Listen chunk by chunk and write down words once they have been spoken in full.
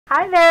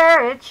Hi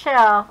there, it's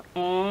Chelle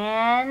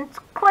and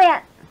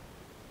Clint.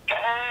 Hey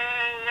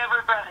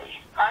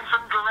everybody, I'm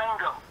from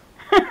Durango.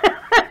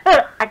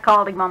 I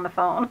called him on the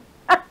phone.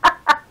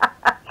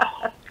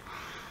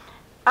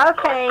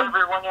 Okay. Hope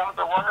everyone has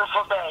a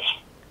wonderful day.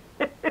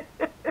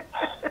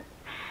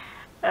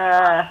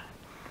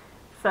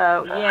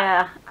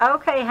 Yeah.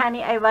 Okay,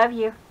 honey, I love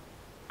you.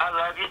 I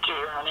love you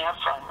too, honey. Have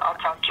fun. I'll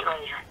talk to you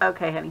later.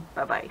 Okay, honey.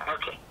 Bye-bye.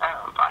 Okay,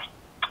 bye.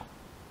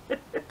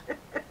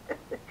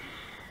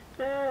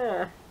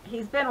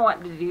 He's been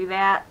wanting to do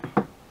that.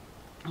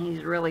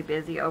 He's really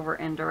busy over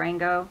in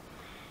Durango.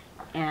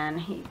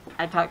 And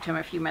I talked to him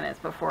a few minutes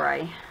before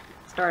I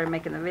started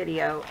making the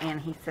video,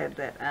 and he said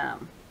that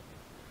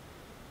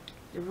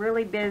he's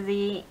really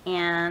busy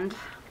and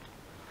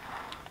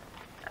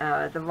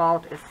the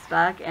vault is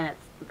stuck, and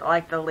it's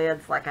like the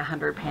lid's like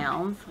 100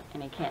 pounds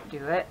and he can't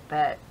do it.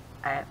 But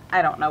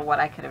I don't know what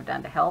I could have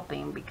done to help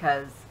him,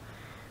 because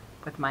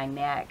with my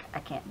neck I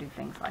can't do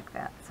things like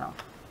that. So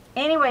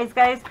anyways,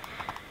 guys,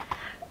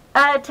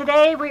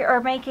 today we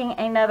are making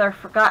another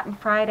Forgotten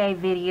Friday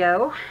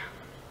video.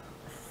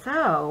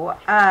 So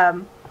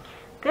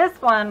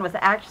this one was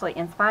actually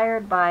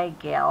inspired by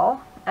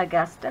Gayle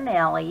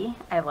Agostinelli.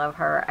 I love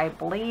her. I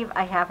believe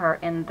I have her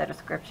in the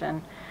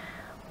description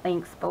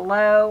links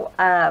below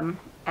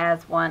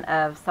as one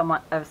of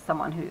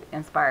someone who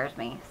inspires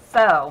me.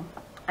 So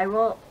I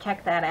will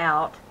check that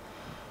out.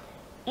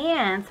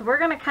 And so we're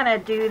going to kind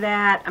of do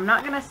that. I'm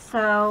not going to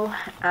sew.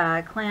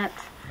 Clint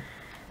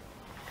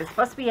is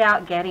supposed to be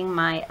out getting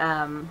my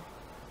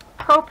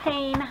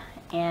propane,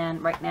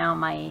 and right now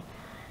my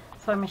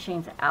sewing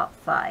machine's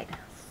outside.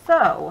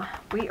 So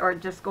we are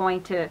just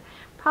going to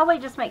probably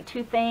just make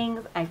two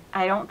things.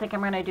 I don't think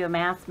I'm going to do a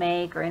mass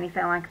make or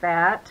anything like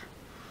that.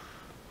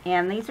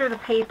 And these are the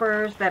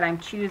papers that I'm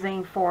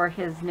choosing for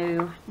his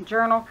new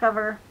journal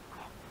cover.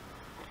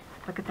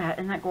 Look at that.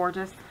 Isn't that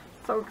gorgeous?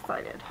 So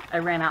excited. I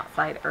ran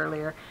outside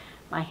earlier.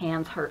 My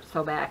hands hurt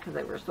so bad because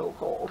they were so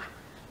cold.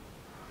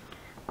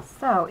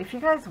 So if you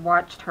guys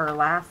watched her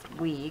last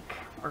week,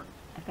 or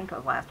I think it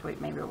was last week,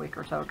 maybe a week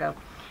or so ago,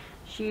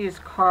 she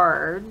used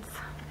cards.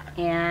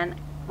 And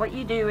what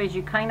you do is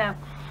you kind of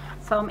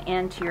sew them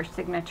into your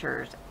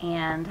signatures.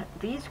 And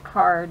these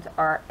cards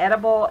are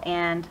edible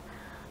and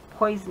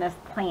poisonous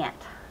plant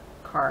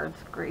cards,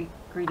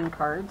 greeting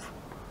cards.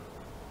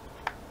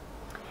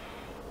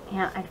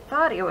 And I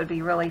thought it would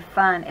be really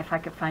fun if I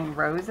could find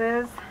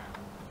roses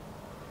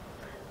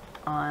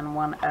on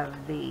one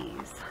of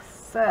these.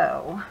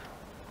 So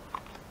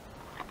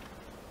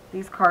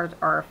these cards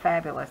are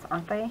fabulous,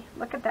 aren't they?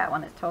 Look at that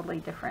one. It's totally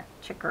different.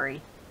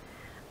 Chicory.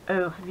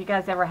 Oh, have you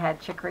guys ever had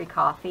chicory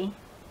coffee?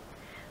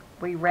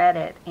 We read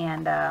it,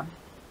 and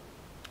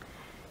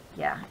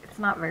yeah, it's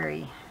not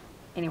very...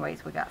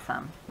 Anyways, we got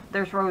some.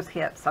 There's rose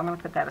hips, so I'm going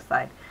to put that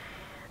aside.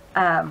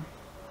 Yeah,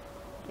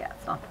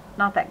 it's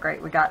not that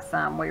great. We got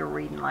some. We were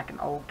reading like an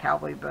old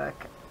cowboy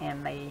book,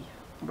 and they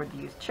would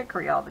use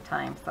chicory all the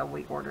time, so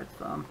we ordered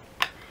some.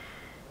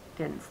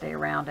 Didn't stay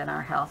around in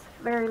our house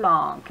very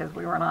long because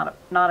we were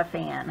not a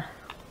fan.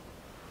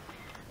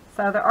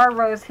 So there are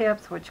rose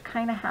hips, which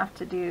kind of have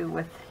to do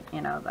with,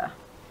 you know, the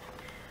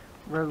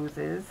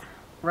roses.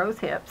 Rose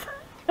hips.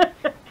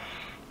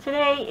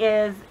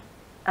 Today is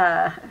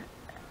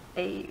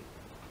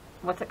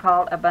what's it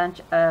called? A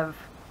bunch of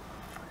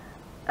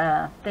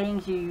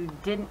things you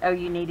didn't know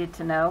you needed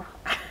to know.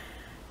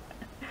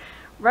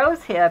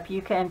 Rose hip,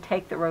 you can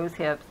take the rose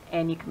hips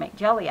and you can make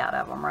jelly out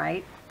of them,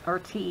 right? Or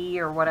tea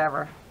or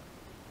whatever.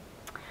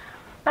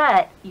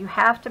 But you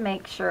have to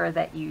make sure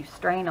that you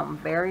strain them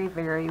very,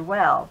 very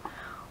well.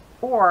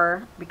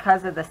 Or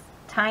because of the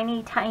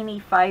tiny, tiny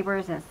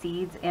fibers and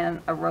seeds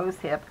in a rose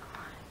hip,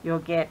 you'll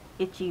get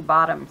itchy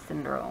bottom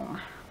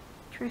syndrome.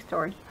 True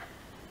story.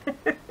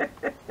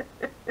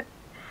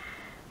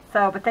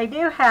 So, but they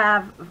do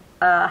have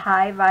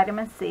high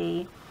vitamin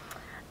C.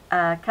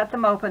 Cut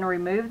them open,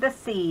 remove the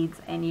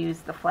seeds, and use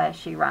the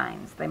fleshy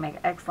rinds. They make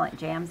excellent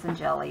jams and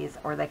jellies,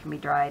 or they can be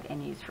dried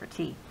and used for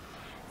tea.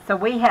 So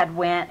we had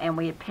went and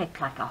we had picked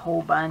like a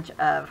whole bunch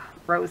of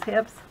rose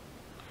hips,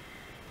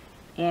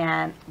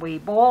 and we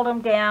boiled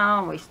them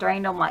down. We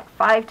strained them like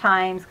 5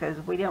 times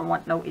because we didn't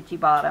want no itchy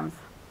bottoms.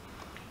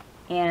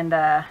 And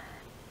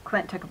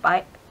Clint took a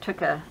bite,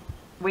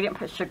 we didn't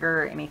put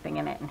sugar or anything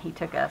in it, and he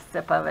took a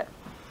sip of it,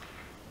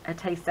 a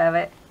taste of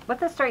it,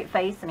 with a straight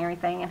face and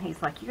everything, and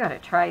he's like, you got to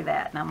try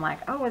that. And I'm like,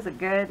 oh, is it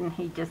good? And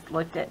he just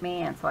looked at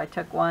me, and so I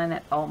took one,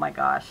 and oh my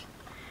gosh,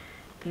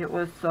 it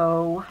was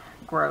so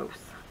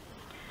gross.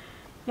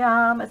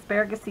 Yum.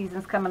 Asparagus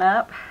season's coming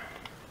up.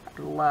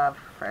 I love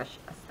fresh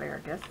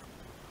asparagus.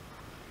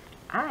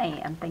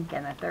 I am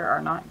thinking that there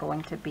are not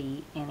going to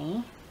be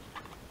any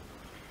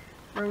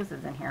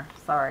roses in here.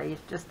 Sorry,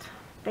 it's just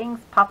things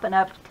popping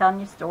up, telling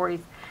you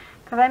stories,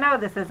 because I know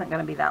this isn't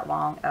going to be that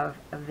long of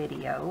a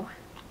video.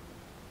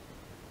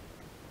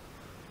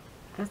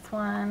 This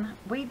one,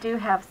 we do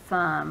have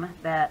some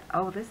that,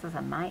 oh, this is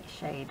a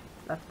nightshade.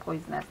 That's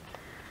poisonous.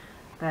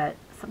 But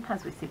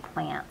sometimes we see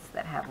plants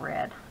that have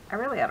red. I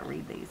really ought to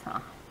read these,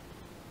 huh?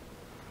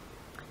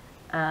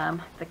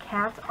 The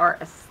cats are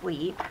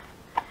asleep,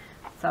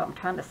 so I'm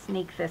trying to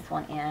sneak this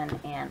one in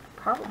and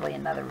probably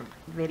another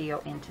video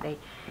in today.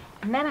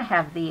 And then I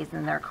have these,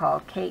 and they're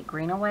called Kate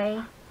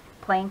Greenaway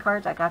playing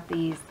cards. I got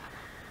these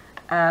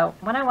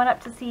when I went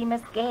up to see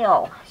Miss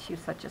Gayle. She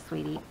was such a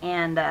sweetie.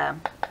 And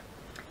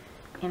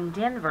in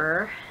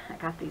Denver, I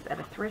got these at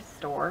a thrift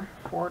store,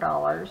 $4.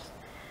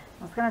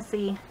 I was going to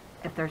see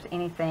if there's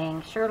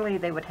anything. Surely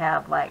they would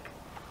have like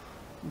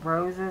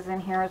roses in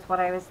here is what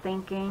I was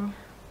thinking.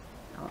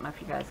 I don't know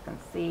if you guys can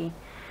see.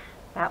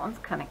 That one's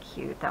kind of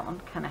cute. That one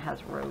kind of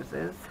has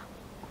roses.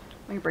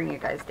 Let me bring you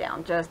guys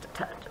down just a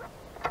touch.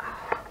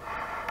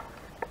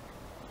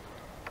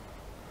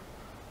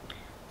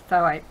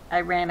 So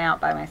I ran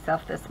out by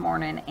myself this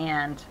morning,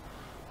 and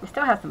we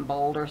still have some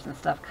boulders and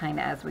stuff kind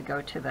of as we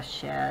go to the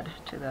shed,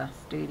 to the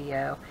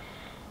studio.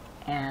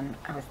 And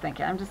I was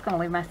thinking, I'm just going to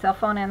leave my cell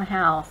phone in the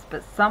house.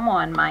 But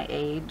someone my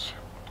age,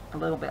 a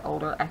little bit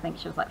older, I think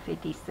she was like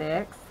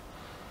 56,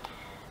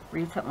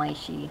 recently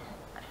she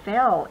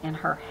fell in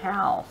her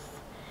house.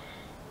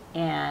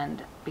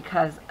 And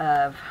because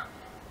of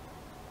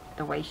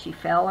the way she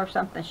fell or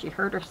something, she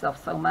hurt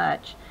herself so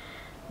much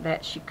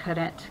that she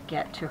couldn't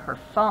get to her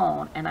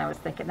phone. And I was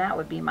thinking that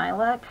would be my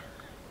luck.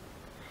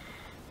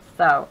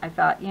 So I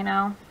thought, you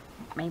know,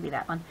 maybe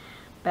that one.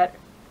 But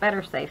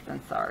better safe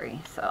than sorry.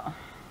 So,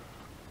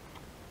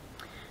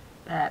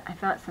 but I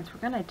thought since we're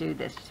going to do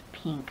this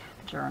pink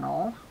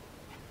journal,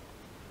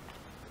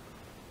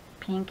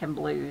 pink and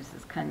blues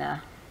is kind of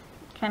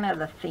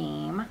the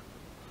theme.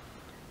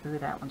 Ooh,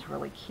 that one's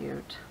really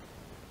cute.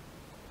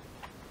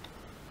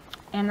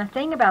 And the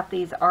thing about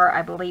these are,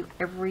 I believe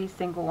every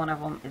single one of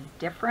them is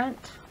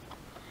different.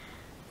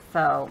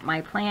 So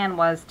my plan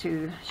was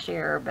to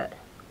share, but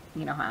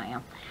you know how I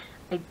am.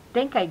 I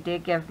think I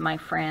did give my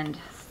friend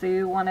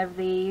Sue one of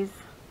these.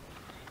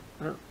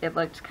 It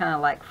looked kind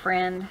of like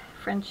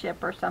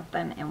friendship or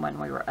something, and when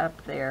we were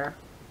up there,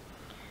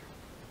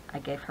 I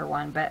gave her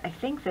one. But I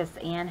think this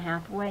Anne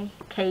Hathaway,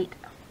 Kate,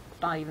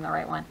 it's not even the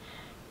right one,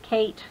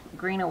 Kate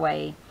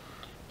Greenaway,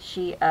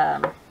 she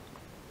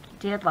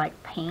did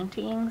like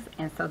paintings,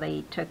 and so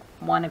they took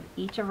one of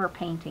each of her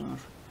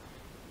paintings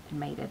and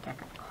made a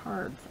deck of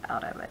cards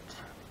out of it.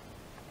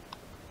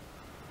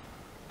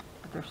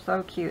 But they're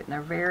so cute, and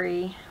they're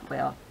very,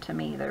 well, to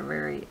me, they're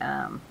very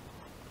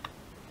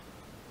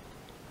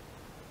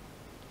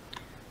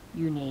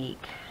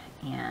unique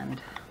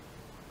and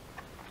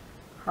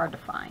hard to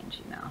find,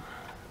 you know.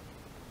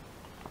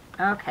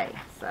 Okay,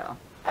 so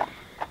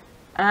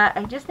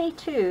I just need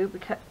two,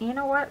 because you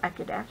know what, I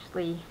could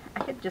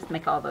just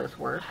make all those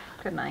work,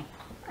 couldn't I?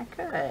 I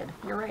could,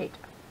 you're right.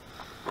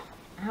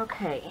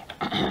 Okay.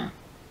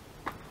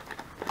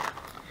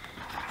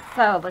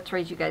 So let's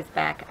raise you guys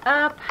back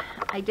up.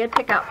 I did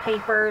pick out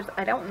papers.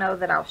 I don't know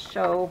that I'll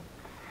show,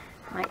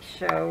 might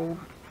show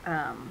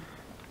the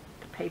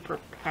paper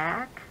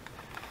pack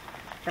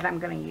that I'm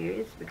going to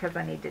use, because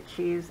I need to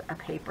choose a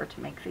paper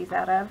to make these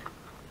out of.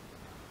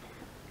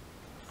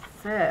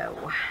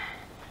 So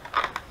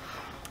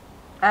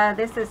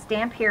this is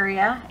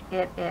Stamperia.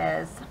 It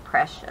is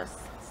Precious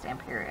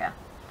Stamperia.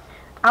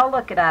 I'll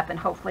look it up, and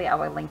hopefully I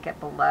will link it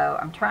below.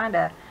 I'm trying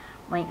to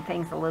link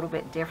things a little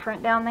bit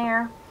different down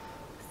there.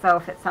 So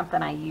if it's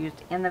something I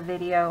used in the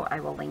video, I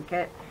will link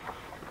it.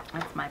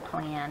 That's my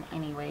plan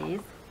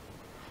anyways.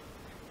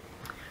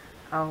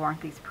 Oh, aren't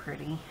these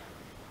pretty?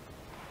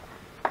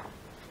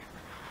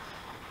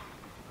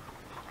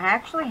 I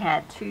actually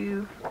had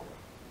two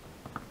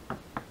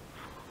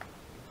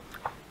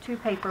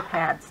paper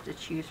pads to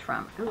choose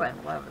from. Ooh, I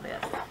love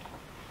this.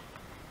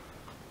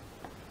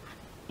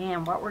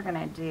 And what we're going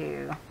to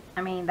do,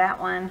 I mean, that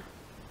one,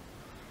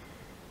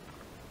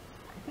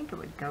 I think it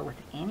would go with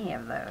any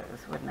of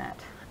those, wouldn't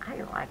it?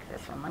 I like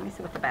this one. Let me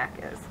see what the back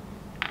is.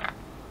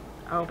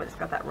 Oh, but it's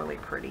got that really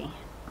pretty.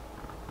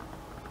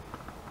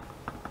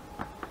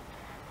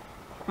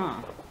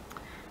 Let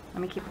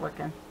me keep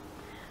looking.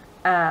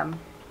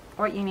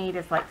 What you need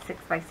is like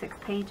 6 by 6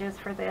 pages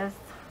for this.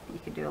 You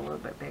could do a little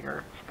bit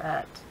bigger,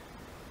 but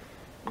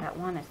that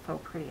one is so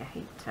pretty. I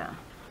hate to.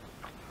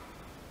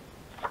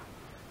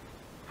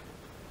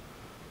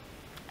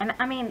 And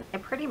I mean,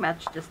 it pretty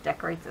much just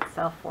decorates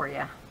itself for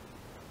you.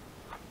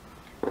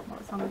 What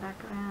was on the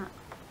back of that?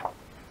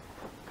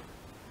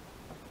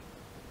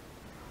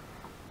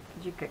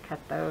 You could cut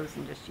those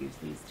and just use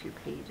these 2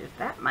 pages.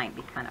 That might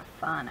be kind of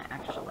fun,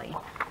 actually.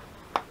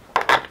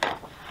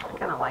 I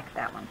kind of like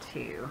that one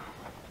too.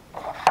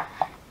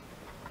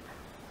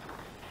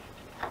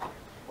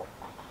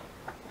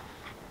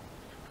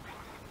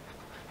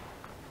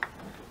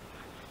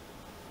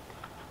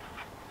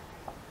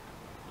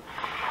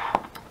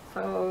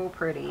 So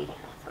pretty.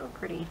 So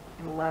pretty.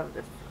 I love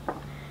this.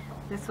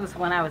 This was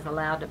when I was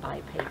allowed to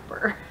buy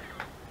paper.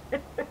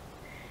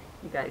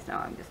 You guys know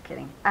I'm just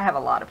kidding. I have a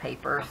lot of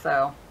paper,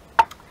 so.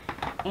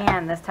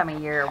 And this time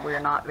of year, we're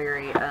not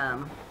very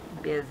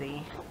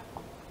busy.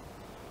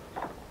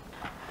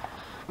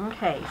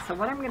 Okay, so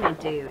what I'm going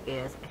to do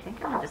is, I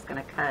think I'm just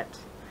going to cut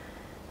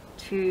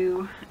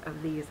 2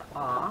 of these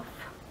off.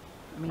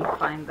 Let me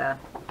find the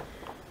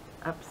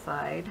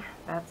upside.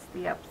 That's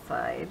the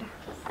upside.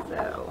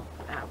 So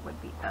that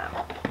would be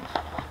up.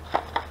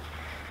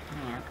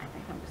 And I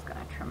think I'm just going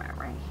to trim it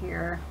right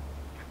here.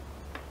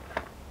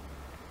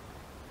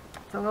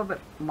 It's a little bit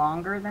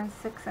longer than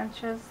 6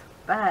 inches,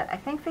 but I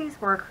think these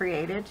were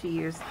created to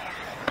use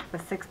the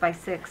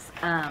 6x6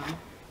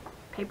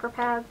 paper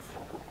pads.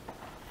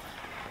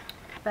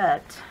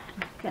 But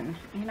you can,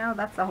 you know,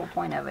 that's the whole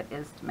point of it,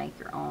 is to make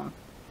your own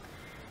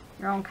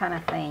kind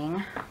of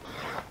thing.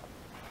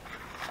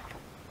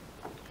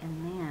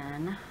 And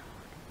then I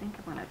think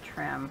I'm going to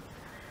trim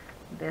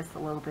this a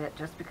little bit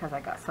just because I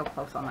got so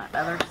close on that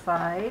other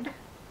side.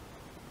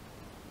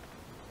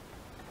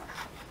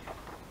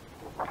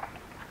 We're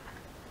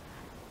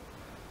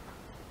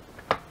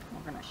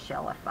going to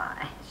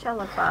shellify.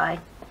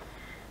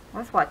 I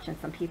was watching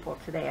some people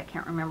today. I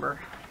can't remember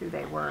who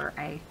they were.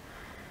 I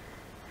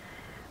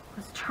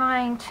was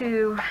trying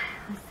to,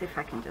 let's see if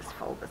I can just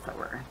fold this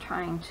over,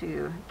 trying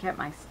to get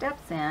my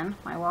steps in,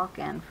 my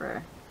walk-in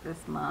for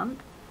this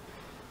month.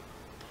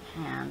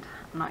 And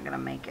I'm not going to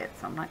make it,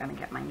 so I'm not going to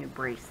get my new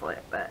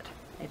bracelet, but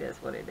it is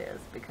what it is,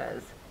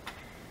 because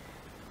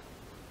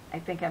I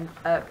think I'm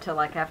up to,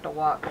 like, I have to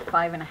walk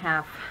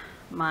 5.5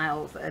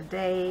 miles a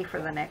day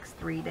for the next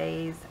 3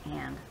 days,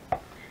 and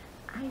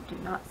I do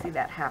not see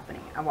that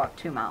happening. I walked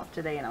 2 miles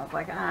today, and I was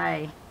like,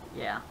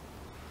 yeah,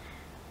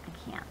 I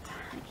can't.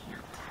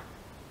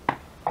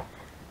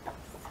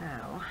 So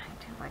I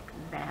do like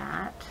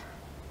that.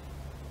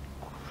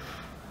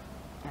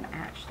 And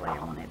actually, I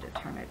wanted to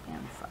turn it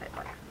inside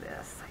like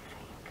this, I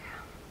think.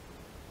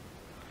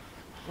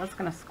 I was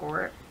going to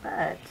score it,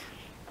 but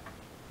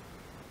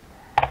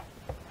I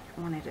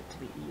wanted it to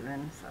be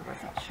even, so I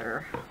wasn't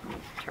sure. Let me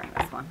turn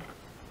this one.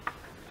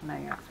 No,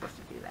 you're not supposed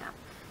to do that.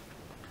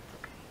 That's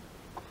okay.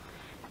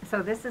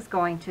 So this is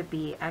going to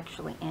be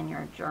actually in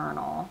your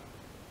journal,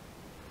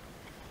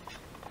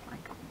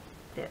 like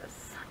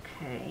this,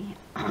 okay?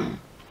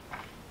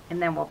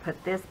 And then we'll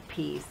put this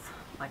piece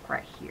like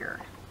right here.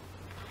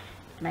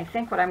 And I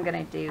think what I'm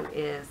going to do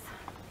is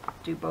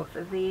do both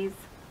of these.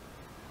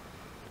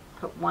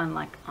 Put one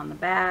like on the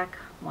back,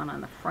 one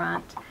on the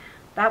front.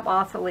 That will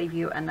also leave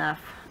you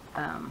enough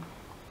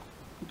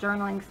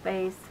journaling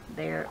space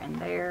there and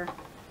there.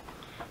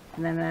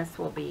 And then this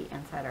will be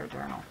inside our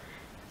journal.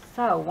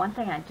 So one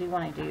thing I do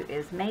want to do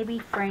is maybe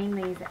frame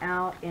these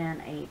out in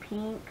a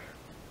pink,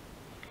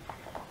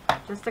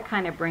 just to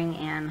kind of bring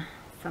in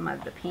some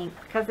of the pink,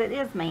 because it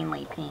is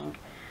mainly pink,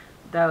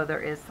 though there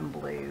is some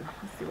blue.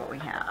 Let's see what we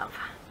have.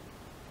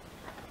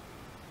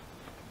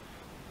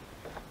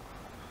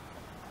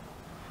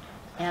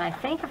 And I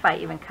think if I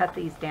even cut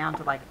these down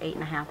to like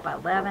 8.5 by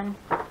 11,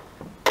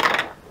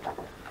 I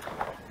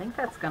think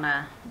that's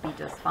gonna be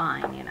just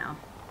fine, you know.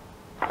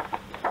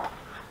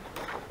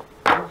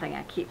 One thing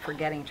I keep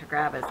forgetting to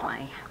grab is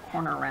my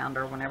corner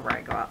rounder whenever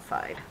I go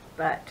outside,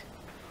 but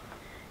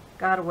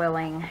God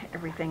willing,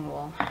 everything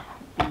will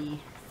be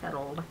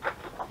settled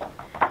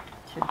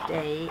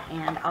today,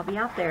 and I'll be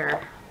out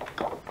there.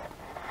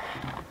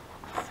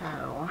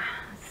 So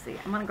let's see,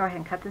 I'm going to go ahead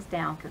and cut this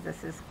down because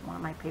this is one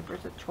of my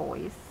papers of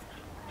choice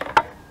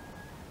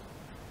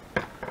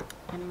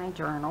in my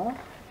journal.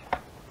 I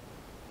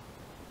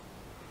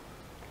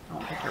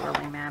don't think it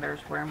really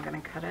matters where I'm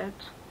going to cut it.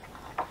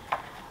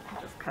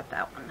 I'll just cut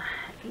that one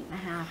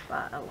 8.5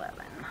 by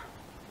 11.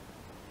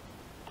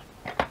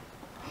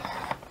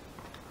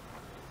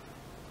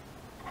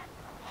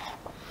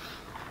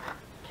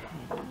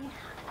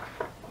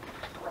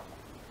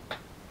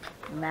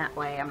 And that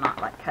way I'm not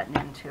like cutting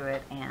into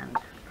it and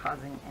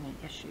causing any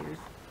issues.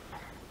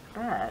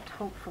 But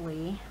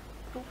hopefully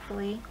I'm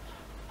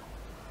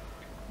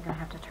gonna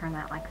have to turn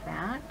that like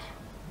that.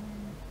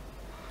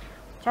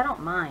 Which I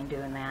don't mind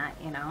doing that,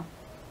 you know.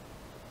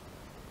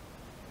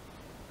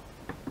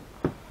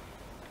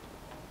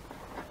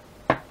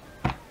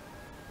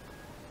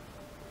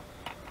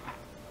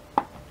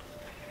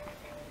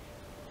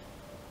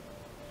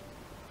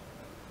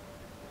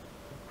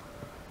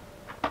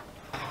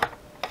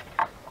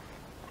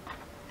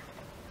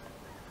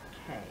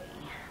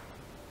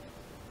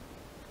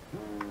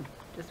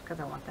 Just because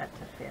I want that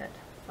to fit.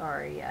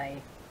 Sorry,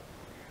 I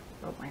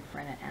wrote my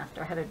friend and asked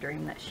her. I had a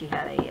dream that she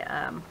had a,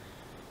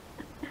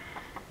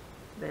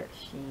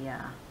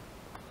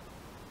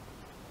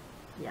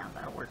 yeah,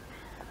 that'll work.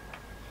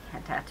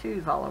 Had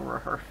tattoos all over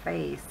her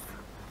face.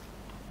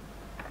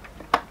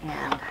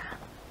 And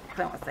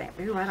Clint was saying,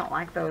 ooh, I don't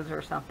like those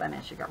or something.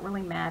 And she got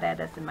really mad at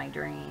us in my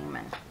dream.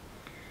 And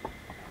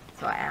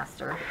so I asked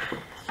her.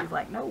 She's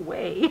like, no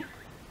way.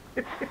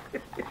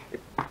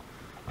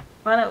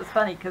 Well, it was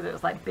funny because it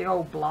was like big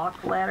old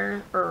block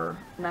letters or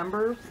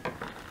numbers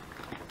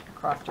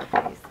across her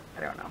face.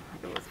 I don't know.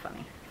 It was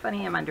funny.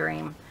 Funny in my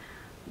dream,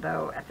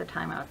 though. At the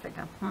time, I was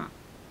thinking,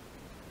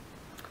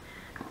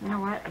 you know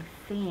what? I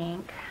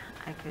think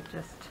I could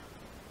just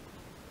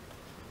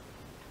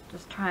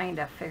trying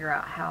to figure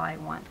out how I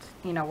want,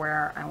 you know,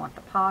 where I want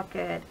the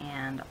pocket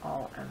and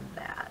all of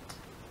that.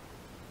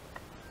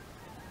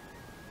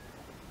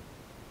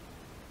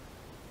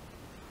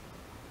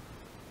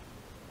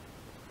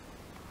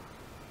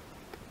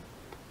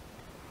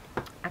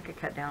 I could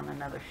cut down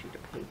another sheet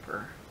of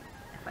paper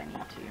if I need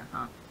to,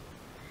 huh?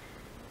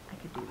 I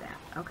could do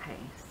that. Okay,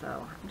 so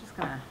I'm just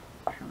going to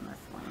trim this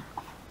one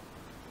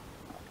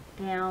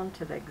down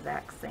to the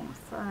exact same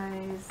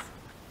size.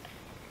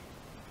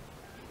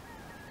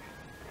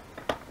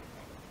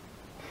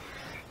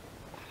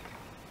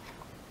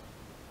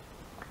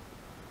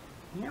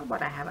 You know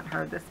what I haven't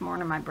heard this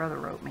morning? My brother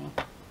wrote me.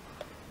 I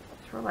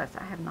just realized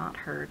I have not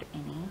heard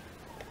any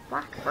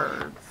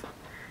blackbirds.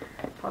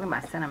 I told him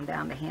I sent them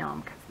down to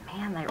him because,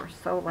 man, they were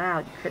so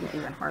loud you couldn't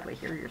even hardly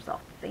hear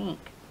yourself think.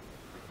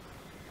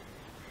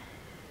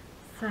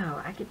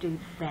 So I could do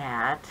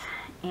that.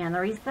 And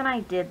the reason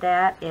I did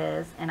that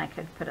is, and I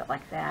could put it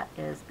like that,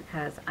 is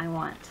because I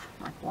want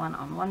like one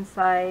on one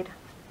side,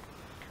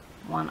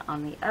 one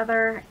on the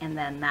other, and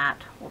then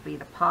that will be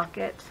the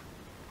pocket.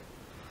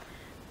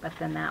 But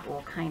then that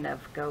will kind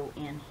of go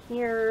in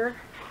here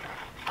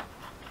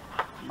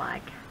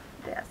like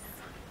this.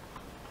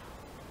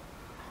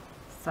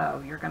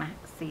 So you're going to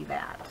see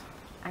that.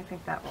 I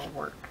think that will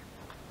work.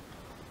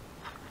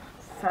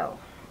 So,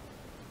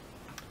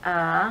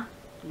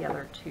 the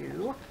other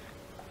two.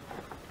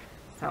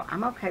 So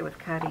I'm okay with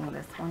cutting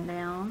this one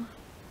down.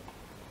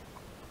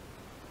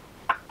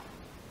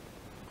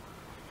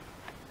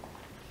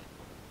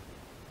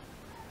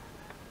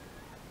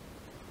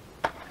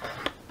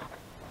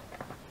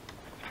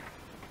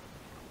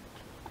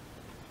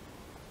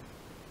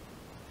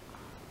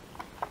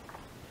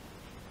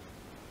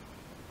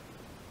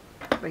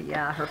 But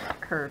yeah,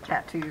 her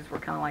tattoos were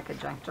kind of like a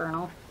junk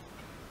journal.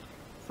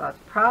 So it's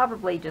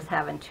probably just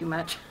having too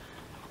much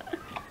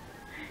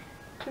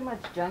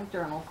junk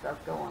journal stuff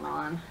going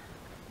on.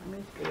 Let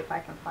me see if I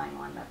can find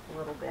one that's a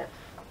little bit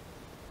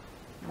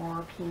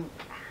more pink.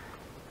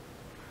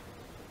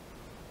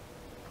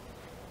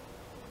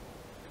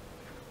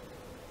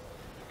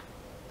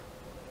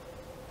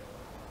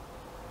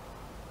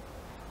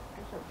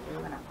 There's a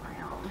blue and a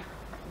brown. Let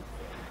me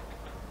see.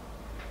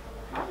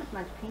 Not as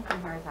much pink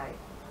in here as I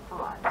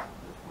thought.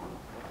 This one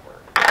would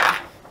work. I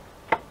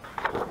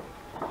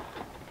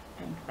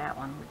think that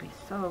one would be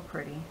so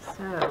pretty.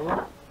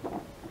 So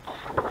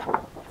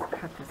let's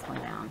cut this one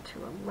down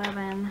to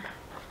 11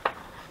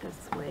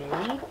 this way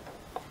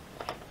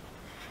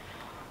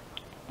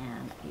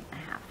and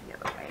 8.5 the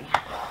other way.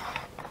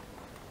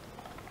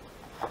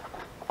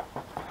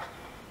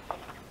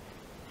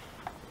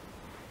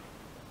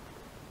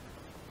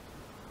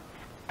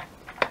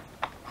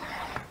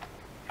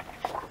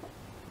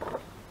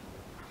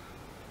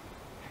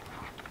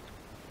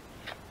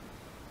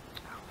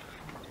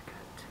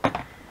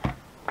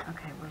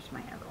 Okay, where's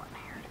my other one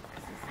here?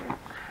 This is it.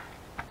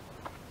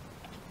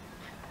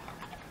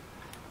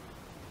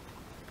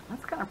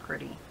 That's kind of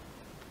pretty.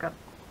 It's got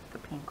the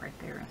pink right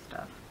there and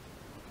stuff.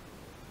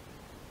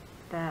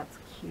 That's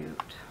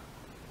cute.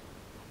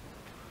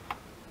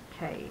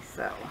 Okay,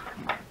 so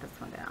I'm gonna put this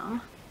one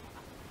down.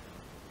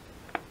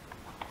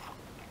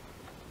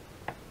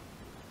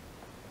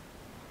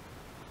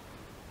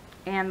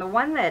 And the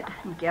one that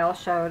Gayle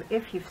showed,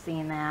 if you've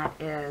seen that,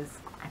 is,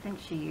 I think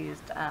she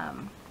used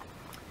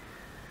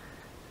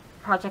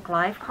Project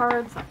Life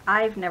cards.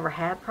 I've never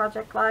had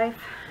Project Life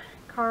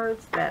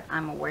cards that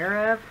I'm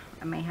aware of.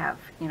 I may have,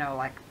 you know,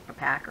 like a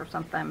pack or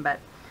something, but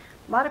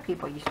a lot of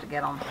people used to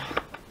get them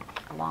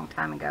a long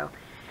time ago.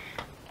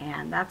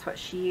 And that's what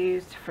she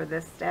used for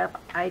this step.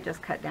 I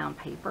just cut down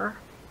paper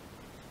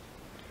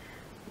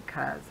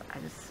because I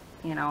just,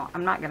 you know,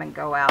 I'm not going to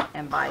go out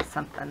and buy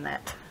something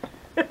that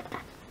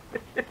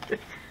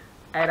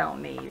I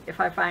don't need. If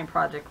I find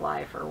Project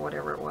Life or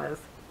whatever it was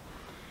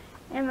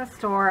in the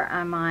store,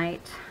 I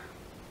might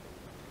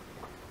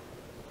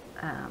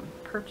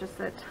purchase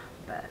it,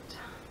 but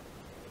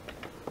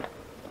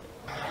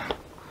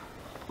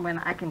when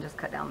I can just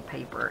cut down the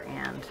paper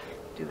and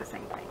do the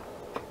same thing.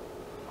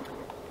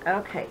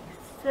 Okay,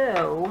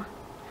 so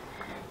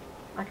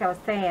like I was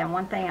saying,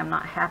 one thing I'm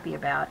not happy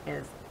about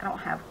is I don't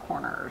have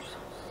corners.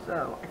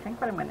 So I think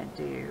what I'm going to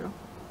do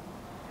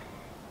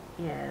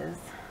is,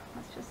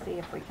 let's just see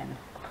if we can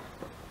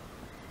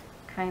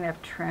kind of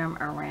trim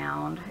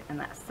around in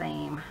that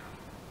same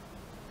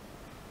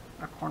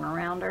corner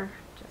rounder,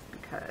 just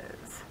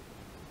because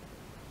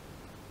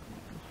it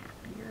makes me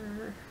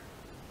happier.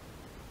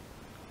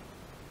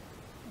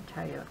 I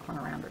tell you, the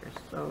corner rounder is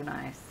so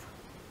nice.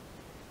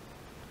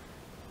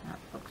 That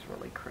looks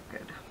really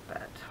crooked,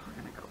 but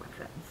we're going to go with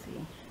it and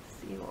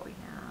see what we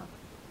have.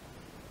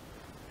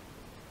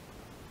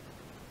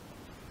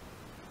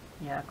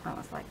 Yeah, Clint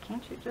was like,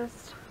 can't you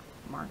just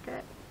mark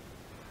it?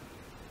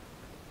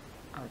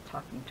 I was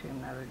talking to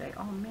him the other day.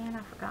 Oh man,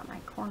 I forgot my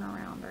corner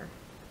rounder.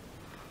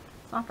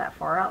 It's not that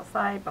far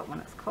outside, but when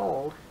it's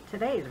cold,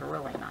 today's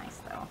really nice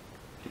though.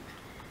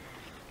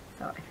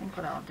 So I think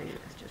what I'll do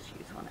is just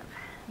use one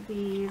of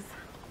these.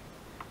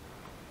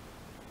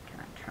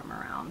 Kind of trim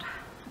around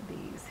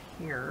these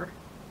here.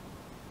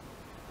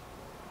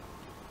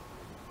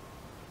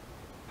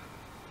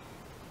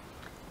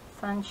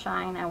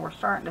 Sunshine, and we're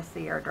starting to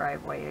see our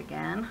driveway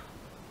again.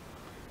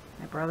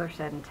 My brother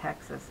said in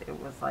Texas it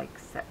was like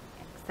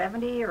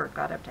 70 or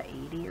got up to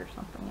 80 or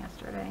something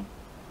yesterday.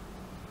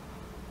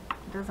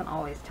 He doesn't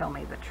always tell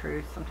me the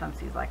truth. Sometimes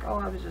he's like, oh,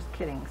 I was just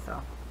kidding.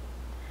 So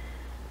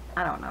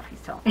I don't know if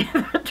he's telling me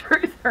the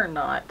truth or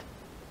not.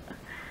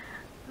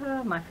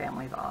 My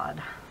family's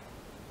odd.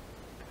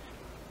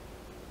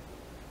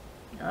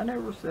 I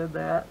never said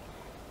that.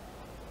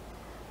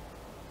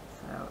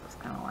 So it's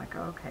kind of like,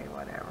 okay,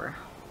 whatever.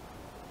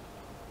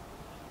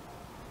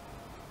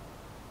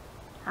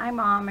 Hi,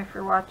 Mom, if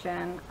you're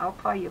watching. I'll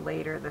call you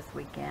later this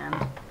weekend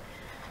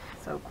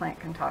so Clint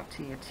can talk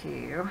to you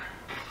too.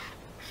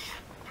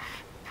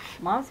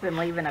 Mom's been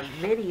leaving a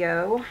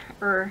video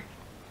or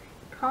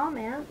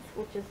comments,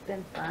 which has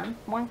been fun.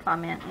 One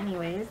comment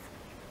anyways.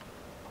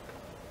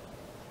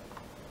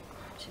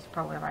 She's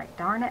probably like,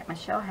 darn it,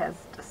 Michelle has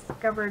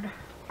discovered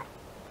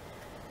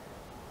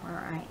where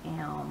I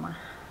am.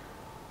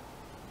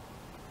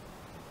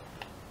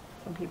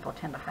 Some people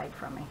tend to hide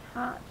from me.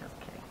 Just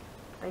kidding.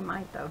 They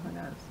might though, who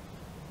knows.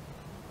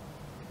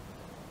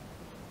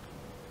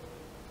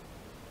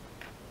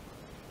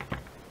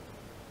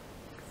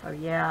 So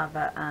yeah,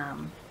 the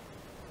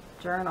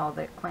journal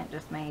that Clint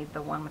just made,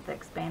 the one with the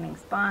expanding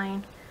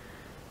spine,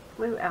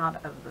 flew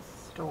out of the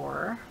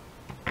store.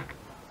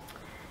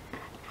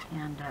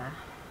 And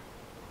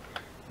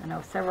I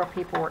know several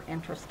people were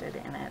interested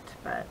in it,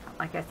 but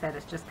like I said,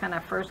 it's just kind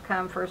of first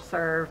come, first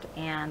served,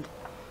 and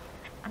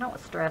I don't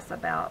stress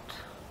about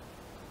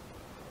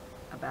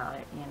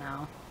it, you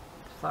know.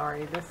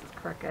 Sorry, this is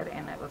crooked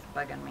and it was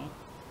bugging me.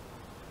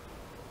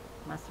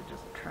 Must have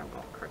just trimmed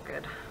it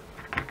crooked.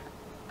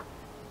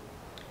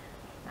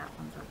 That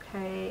one's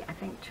okay. I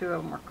think 2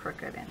 of them were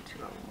crooked and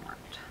 2 of them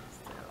weren't.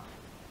 So,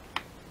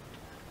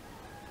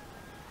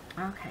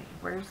 okay,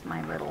 where's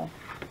my little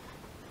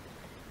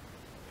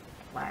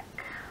black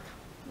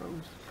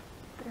rose?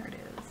 There it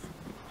is.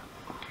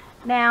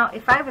 Now,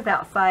 if I was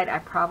outside, I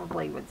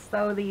probably would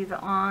sew these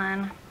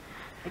on.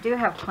 I do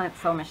have Clint's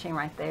sewing machine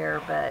right there,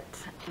 but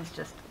it's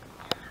just,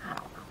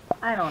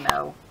 I don't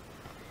know.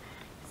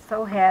 It's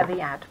so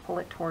heavy, I have to pull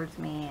it towards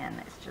me, and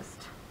it's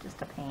just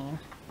a pain.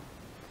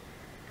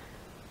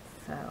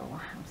 So,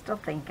 I'm still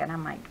thinking I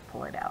might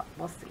pull it out.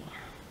 We'll see.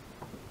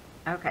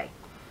 Okay.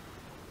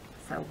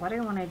 So, what I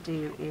want to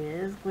do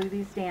is glue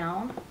these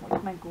down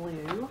with my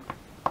glue.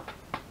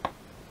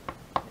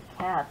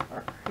 Cats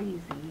are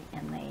crazy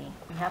and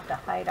we have to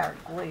hide our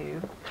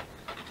glue.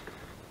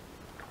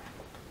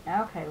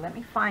 Okay, let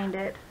me find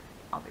it.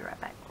 I'll be right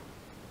back.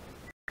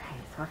 Okay,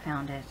 so I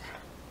found it.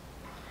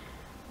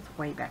 It's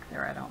way back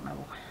there. I don't know.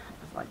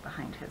 It was like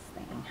behind his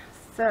thing.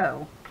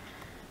 So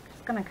I'm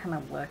just gonna kind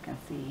of look and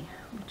see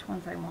which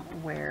ones I want to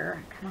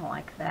wear. I kind of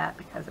like that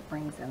because it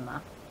brings in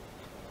the,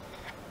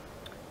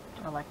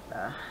 I like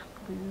the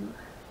blue.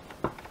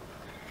 I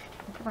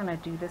think I'm gonna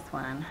do this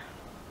one.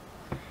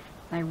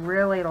 I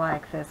really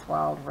like this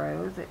wild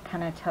rose. It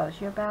kind of tells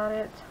you about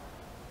it.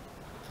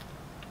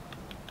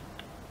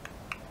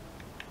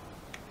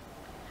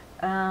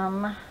 I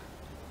was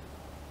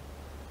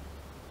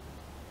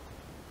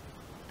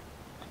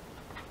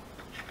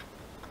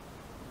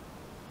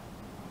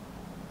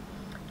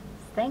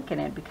thinking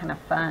it'd be kind of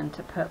fun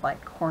to put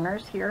like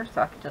corners here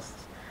so I could just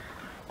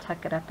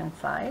tuck it up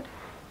inside.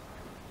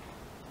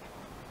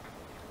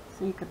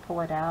 So you could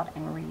pull it out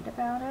and read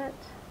about it.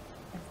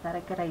 Is that a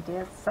good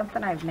idea? It's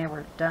something I've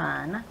never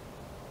done,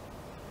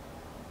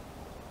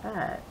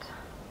 but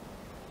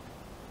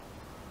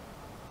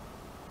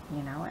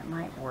you know, it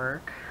might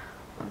work.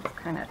 Let's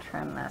kind of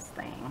trim this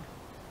thing.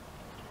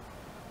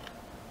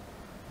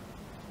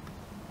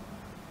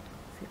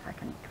 See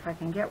if I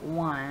can get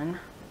one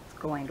that's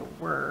going to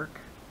work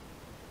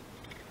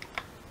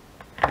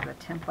as a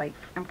template.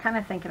 I'm kind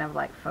of thinking of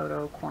like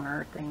photo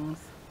corner things.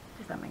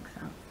 Does that make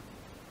sense?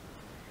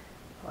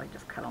 Probably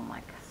just cut them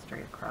like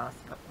straight across,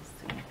 but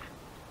we'll see.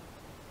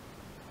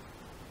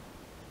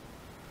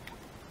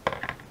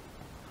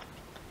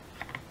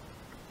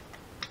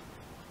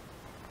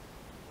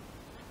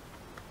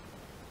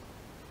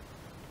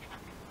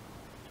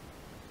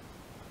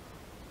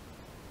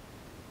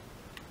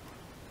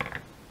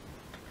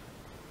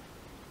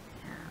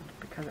 And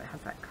because it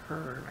has that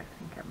curve, I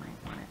think I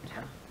might want it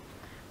to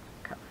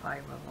cut 5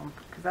 of them,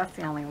 because that's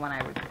the only one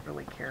I would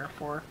really care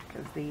for,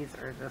 because these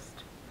are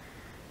just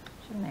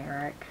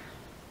generic.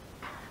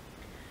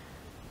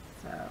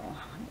 So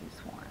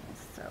these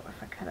ones, so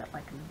if I cut it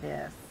like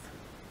this,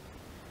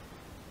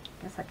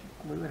 I guess I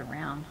could glue it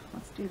around.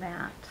 Let's do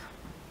that.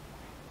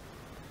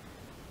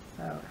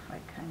 So if I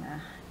kind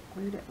of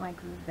glued it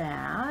like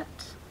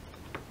that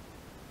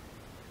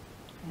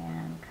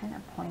and kind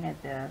of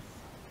pointed this,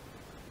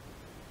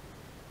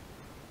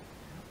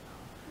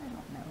 I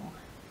don't know,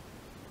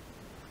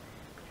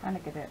 I'm trying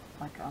to get it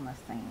like on the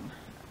same.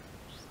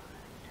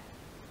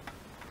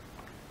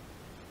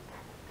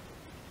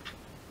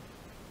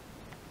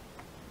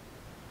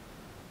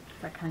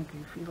 Is that kind of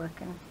goofy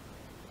looking?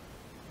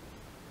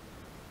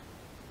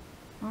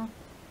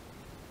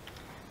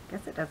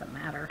 Guess it doesn't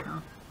matter,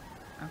 huh?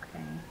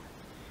 Okay.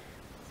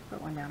 Let's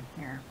put one down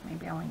here.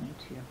 Maybe I only need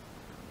 2.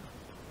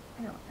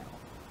 I don't know.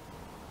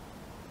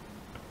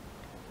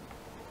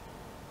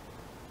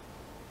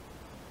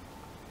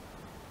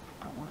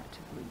 to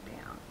glue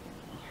down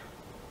any.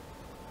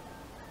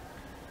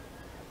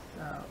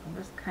 So I'm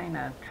just kind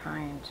of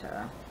trying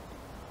to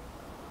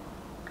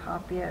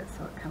copy it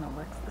so it kind of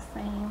looks the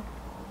same.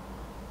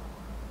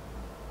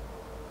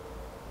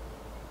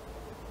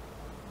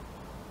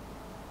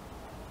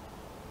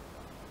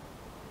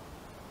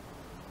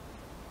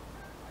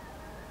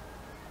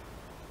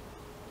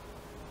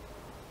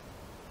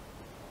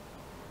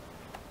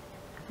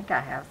 I think I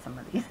have some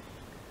of these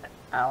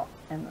out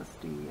in the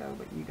studio,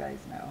 but you guys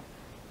know.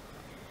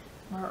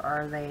 Where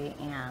are they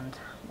and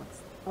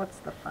what's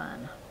the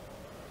fun?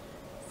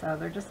 So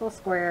they're just little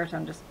squares.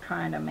 I'm just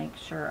trying to make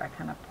sure I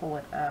kind of pull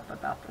it up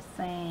about the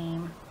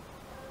same.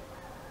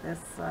 This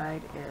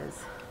side is,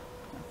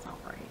 that's not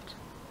right.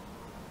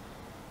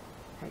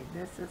 Okay,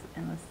 this is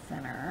in the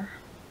center.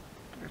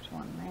 There's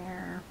one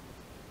there.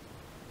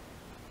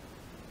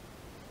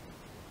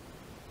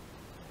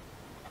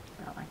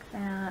 About like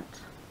that.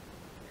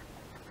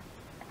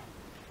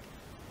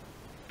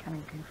 Kind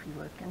of goofy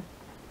looking.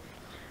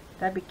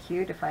 That'd be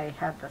cute if I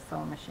had the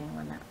sewing machine,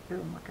 wouldn't it?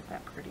 Ooh, look at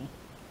that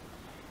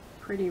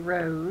pretty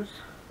rose.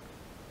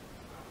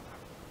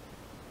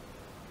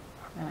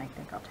 And I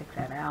think I'll take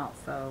that out,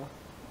 so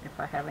if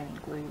I have any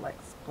glue like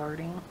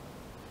splurting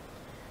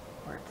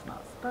where it's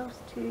not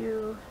supposed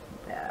to,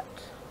 that.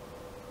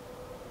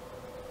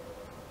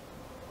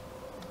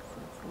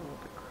 So it's a little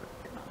bit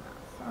crooked on that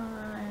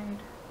side.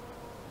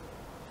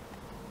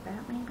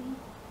 That maybe?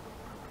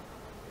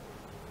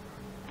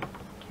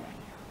 Okay.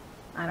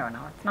 I don't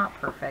know. It's not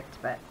perfect,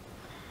 but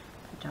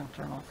it's a junk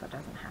journal, so it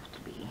doesn't have to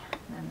be.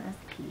 And then this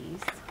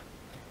piece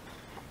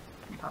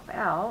can pop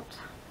out.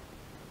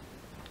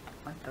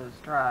 Let those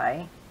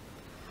dry.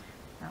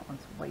 That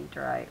one's way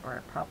dry, or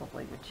it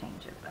probably would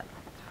change it, but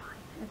it's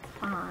fine. It's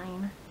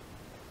fine.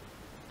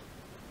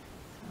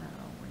 So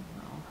we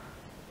will,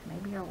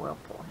 maybe I will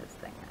pull his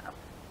thing up.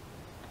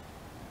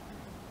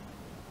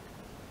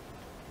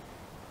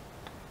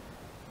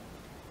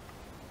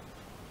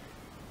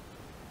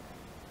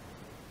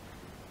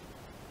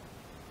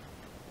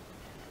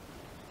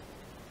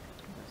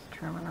 Just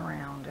trimming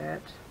around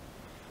it.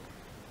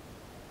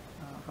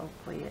 So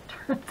hopefully it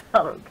turns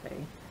out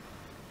okay.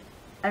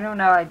 I don't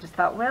know, I just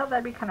thought, well,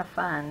 that'd be kind of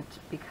fun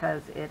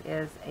because it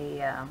is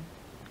a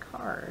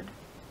card.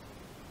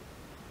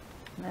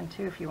 And then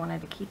too, if you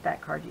wanted to keep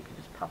that card, you could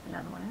just pop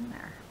another one in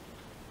there.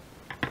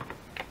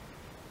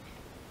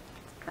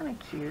 It's kind of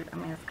cute. I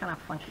mean, it's kind of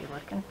funky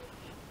looking.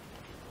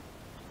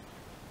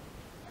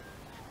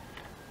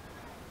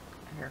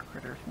 Hair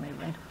critter's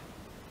moving.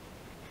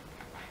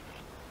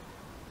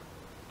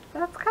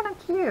 That's kind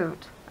of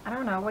cute. I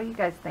don't know, what do you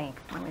guys think?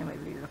 Let me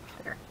move you up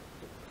there.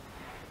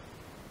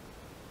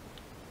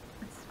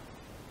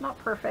 Not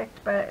perfect,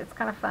 but it's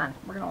kind of fun.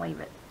 We're going to leave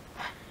it.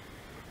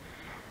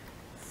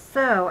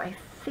 So I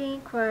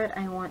think what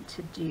I want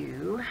to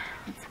do,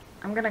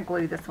 I'm going to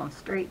glue this one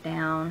straight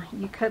down.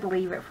 You could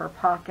leave it for a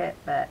pocket,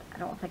 but I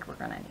don't think we're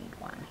going to need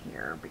one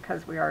here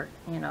because we are,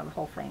 you know, the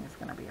whole thing is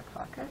going to be a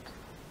pocket.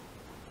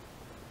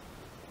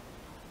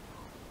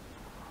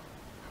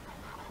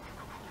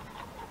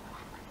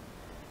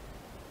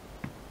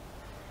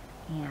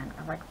 And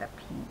I like the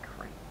pink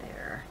right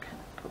there, kind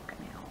of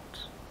poking out.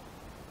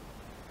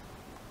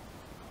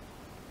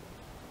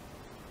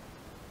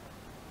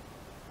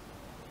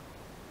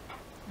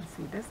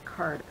 See, this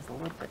card is a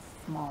little bit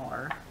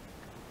smaller,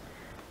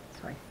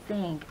 so I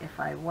think if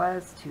I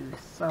was to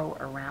sew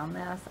around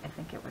this, I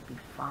think it would be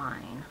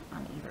fine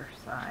on either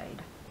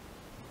side.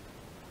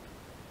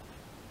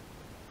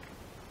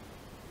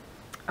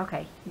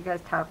 Okay, you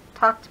guys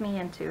talked me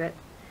into it.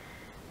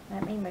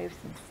 Let me move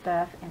some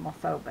stuff and we'll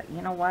sew, but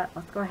you know what?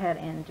 Let's go ahead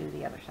and do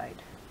the other side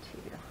too.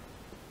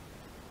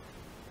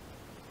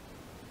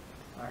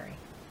 Sorry,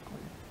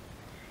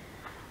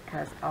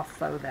 because I'll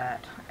sew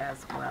that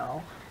as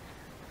well.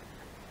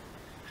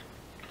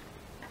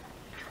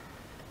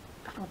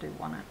 I'll do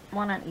one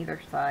on either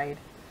side.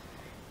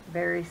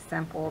 Very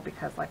simple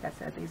because, like I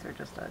said, these are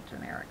just a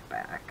generic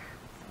back.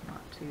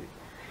 So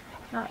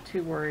not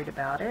too worried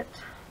about it.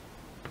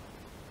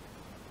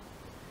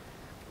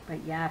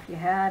 But yeah, if you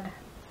had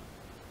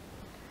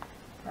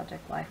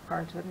Project Life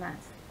cards, wouldn't that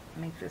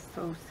make this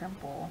so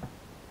simple?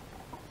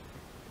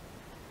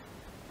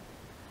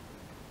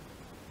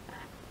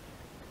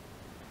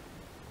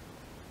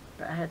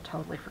 But I had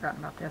totally forgotten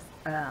about this.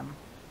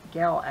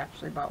 Gayle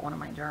actually bought one of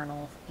my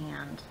journals,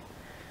 and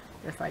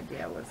this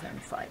idea was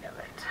inside of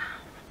it.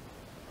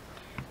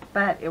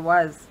 But it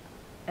was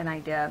an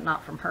idea,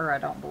 not from her, I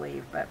don't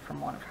believe, but from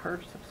one of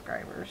her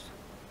subscribers.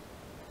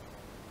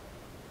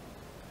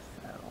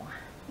 So,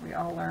 we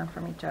all learn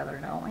from each other,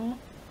 don't we?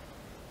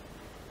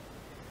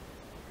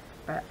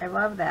 But I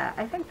love that.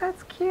 I think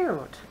that's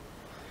cute.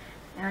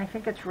 And I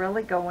think it's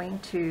really going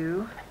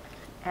to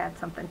add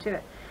something to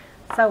it.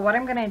 So what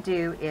I'm going to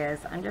do is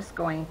I'm just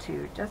going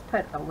to just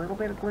put a little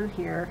bit of glue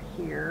here,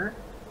 here,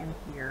 and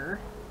here.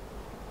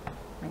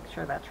 Make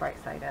sure that's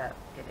right side up.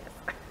 It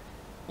is.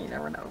 You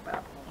never know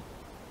about me.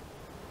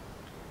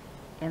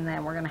 And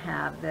then we're going to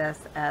have this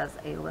as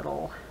a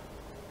little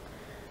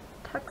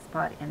tuck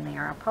spot in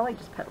there. I'll probably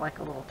just put like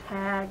a little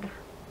tag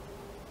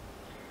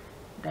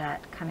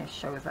that kind of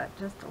shows up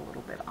just a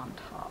little bit on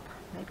top.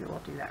 Maybe we'll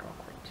do that real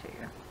quick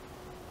too.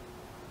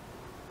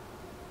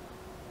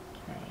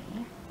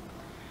 Okay.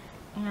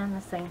 And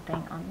the same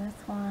thing on this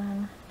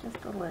one,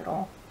 just a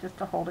little, just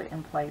to hold it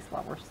in place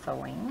while we're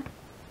sewing.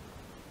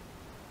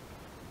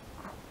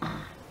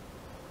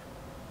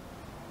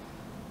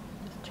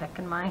 Just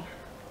checking my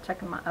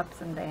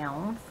ups and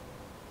downs.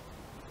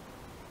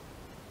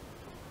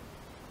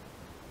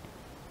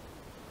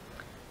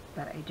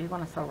 But I do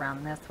want to sew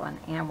around this one,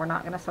 and we're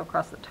not going to sew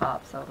across the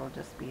top, so it'll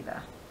just be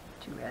the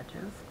two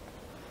edges.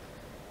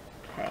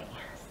 Okay,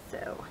 so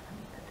let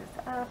me put this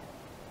up.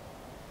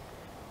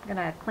 I'm going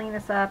to clean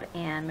this up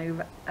and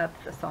move up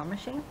the sewing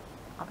machine.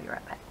 I'll be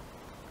right back.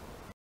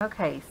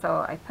 Okay,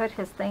 so I put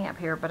his thing up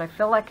here, but I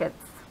feel like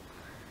it's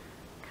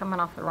coming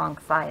off the wrong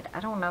side. I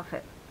don't know if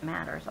it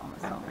matters on the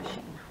sewing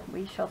machine.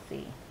 We shall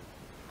see.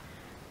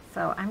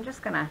 So I'm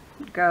just going to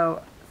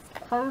go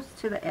as close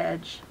to the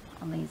edge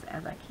on these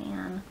as I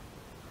can.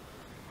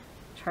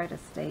 Try to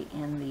stay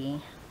in the...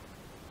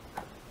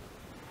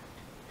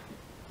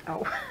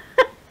 Oh.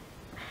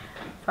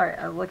 Sorry,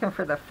 I was looking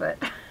for the foot.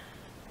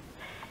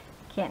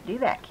 Can't do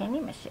that, can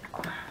you, Michelle?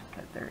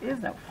 Because there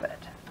is no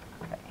foot.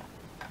 Okay.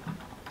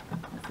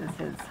 This is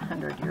his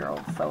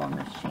 100-year-old sewing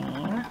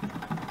machine.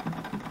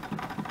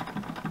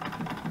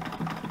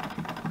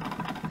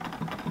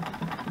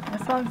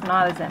 This one's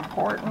not as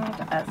important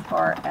as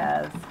far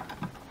as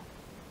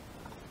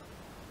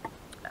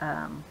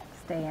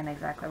staying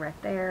exactly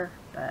right there,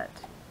 but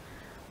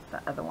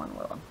the other one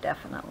will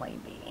definitely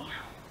be.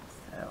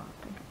 So I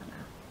think I'm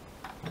gonna...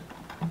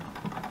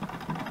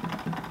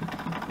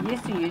 I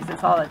used to use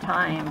this all the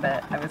time,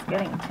 but I was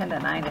getting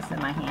tendonitis in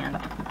my hand,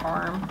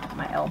 arm,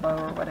 my elbow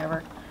or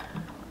whatever,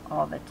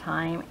 all the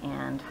time,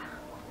 and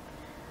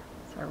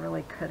so I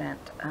really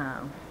couldn't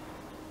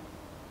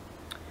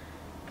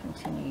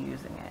continue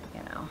using it,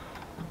 you know.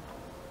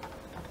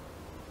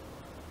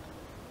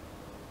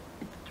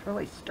 It's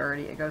really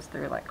sturdy. It goes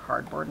through like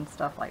cardboard and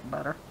stuff like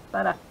butter.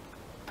 Butter.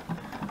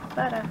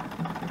 Butter.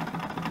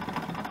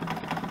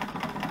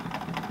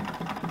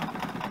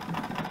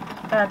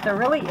 But there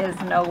really is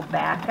no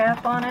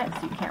backup on it,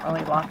 so you can't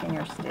really lock in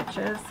your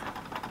stitches.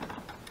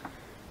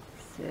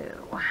 So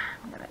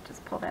I'm going to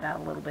just pull that out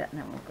a little bit,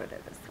 and then we'll go to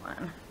this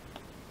one.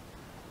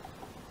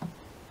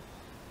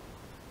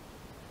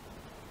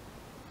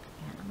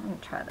 And I'm going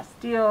to try to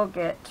still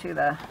get to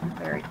the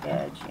very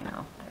edge, you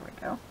know. There we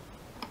go.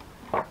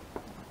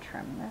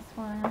 Trim this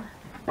one.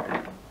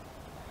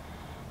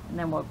 And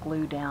then we'll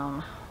glue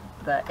down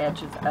the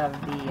edges of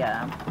the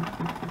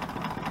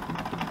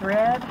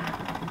thread.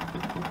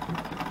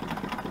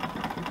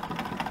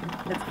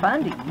 It's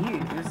fun to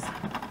use.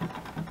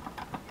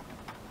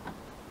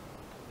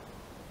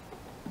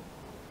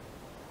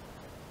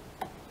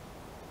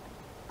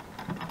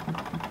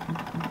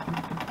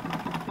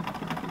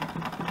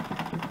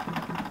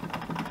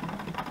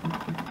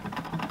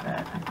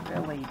 But I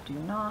really do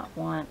not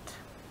want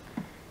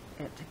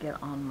it to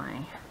get on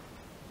my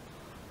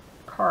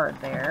card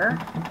there.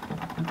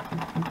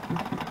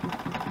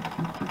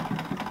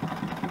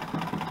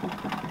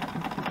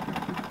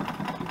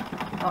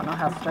 I don't know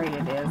how straight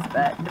it is,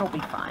 but it'll be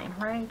fine,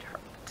 right?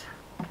 Right.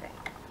 Okay.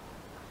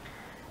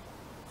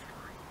 It's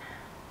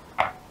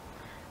fine.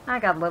 I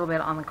got a little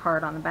bit on the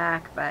card on the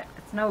back, but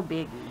it's no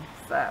biggie,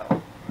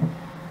 so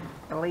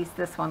at least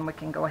this one we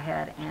can go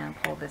ahead and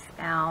pull this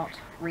out,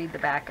 read the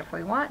back if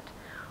we want,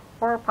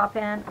 or pop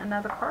in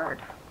another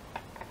card.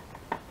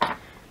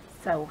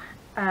 So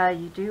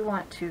you do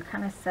want to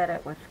kind of set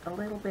it with a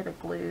little bit of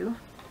glue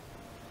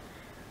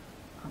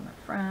on the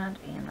front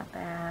and the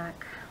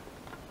back.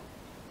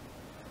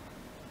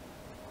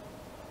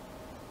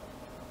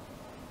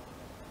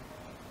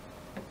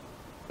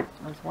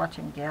 I was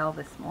watching Gayle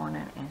this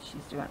morning, and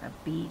she's doing a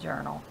bee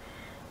journal,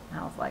 and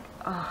I was like,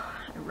 oh,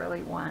 I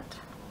really want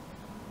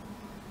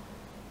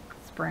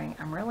spring.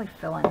 I'm really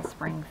feeling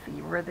spring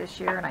fever this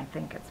year, and I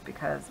think it's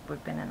because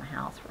we've been in the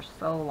house for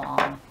so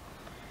long.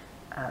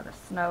 The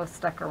snow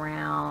stuck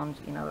around,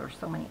 you know, there's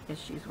so many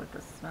issues with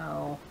the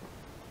snow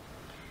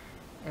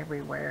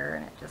everywhere,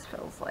 and it just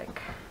feels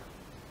like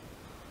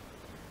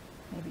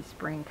maybe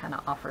spring kind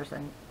of offers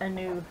a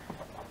new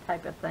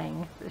type of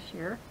thing this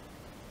year.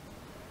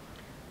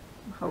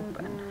 I'm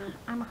hoping.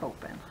 I'm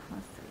hoping.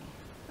 Let's see.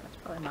 That's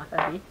probably not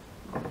heavy.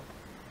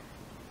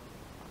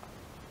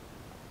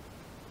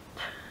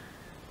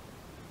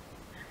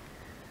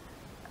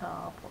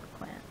 Oh, poor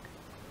Clint.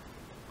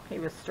 He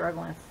was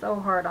struggling so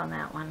hard on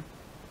that one.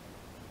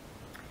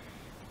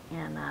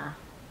 And,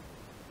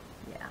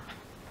 yeah.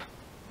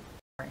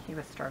 He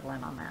was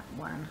struggling on that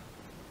one.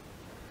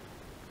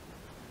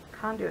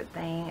 Conduit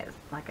thing is,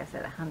 like I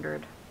said,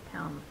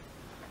 100-pound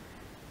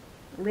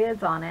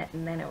lids on it,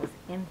 and then it was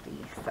empty,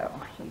 so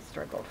he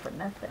struggled for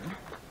nothing,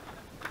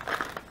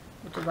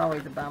 which is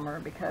always a bummer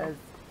because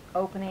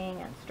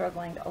opening and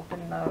struggling to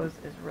open those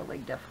is really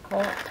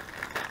difficult.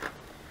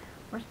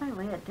 Where's my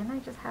lid? Didn't I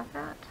just have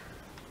that?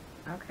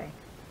 Okay,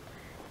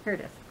 here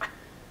it is.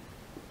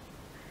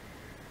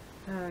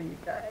 Oh, you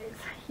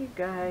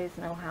guys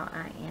know how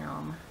I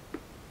am.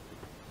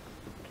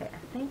 Okay,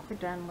 I think we're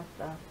done with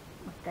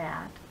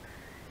that.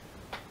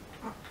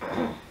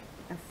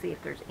 Let's see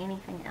if there's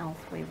anything else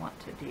we want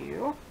to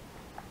do.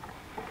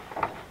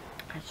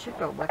 I should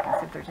go look and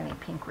see if there's any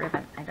pink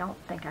ribbon. I don't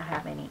think I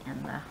have any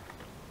in the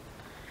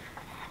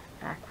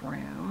back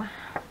room.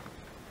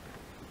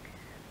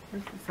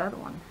 Where's this other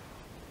one?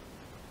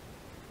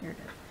 Here it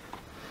is.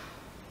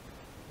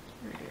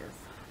 Here it is.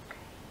 Okay.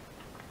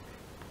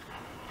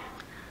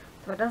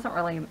 So it doesn't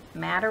really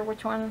matter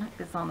which one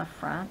is on the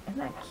front. Isn't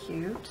that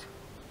cute?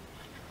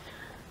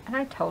 And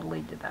I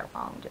totally did that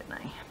wrong, didn't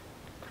I?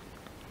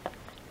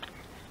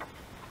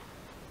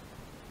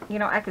 You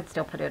know, I could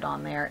still put it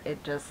on there.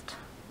 It just...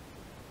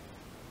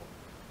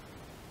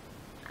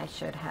 I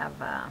should have...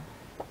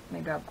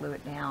 maybe I'll glue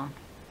it down.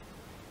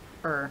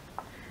 Or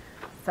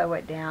sew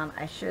it down.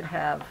 I should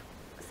have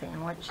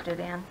sandwiched it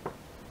in.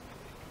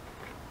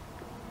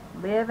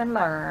 Live and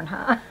learn,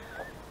 huh?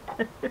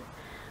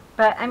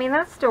 But, I mean,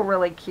 that's still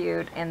really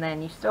cute. And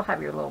then you still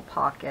have your little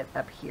pocket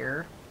up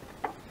here.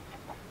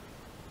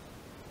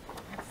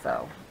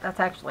 So, that's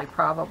actually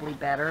probably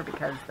better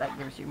because that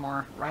gives you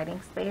more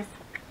writing space.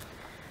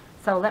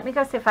 So, let me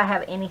go see if I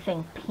have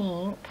anything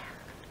pink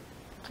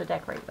to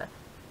decorate with.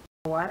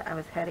 What? I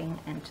was heading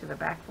into the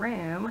back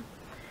room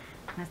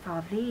and I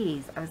saw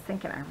these. I was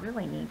thinking I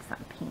really need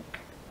some pink.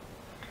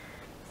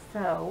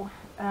 So,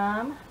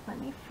 let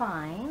me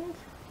find...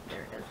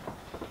 There it is.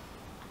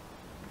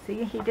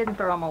 See, he didn't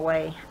throw them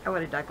away. I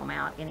would have dug them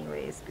out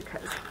anyways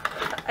because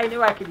I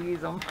knew I could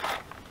use them.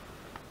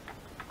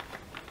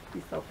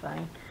 He's so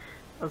funny.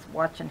 I was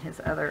watching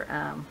his other,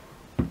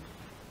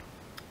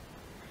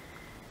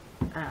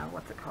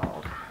 what's it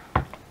called?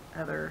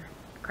 Other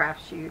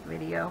craft shoot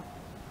video.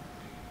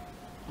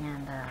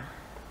 And,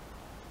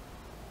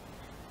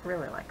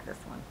 really like this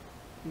one.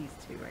 These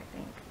two, I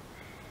think.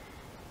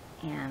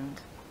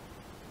 And,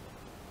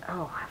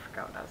 oh, I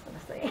forgot what I was going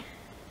to say.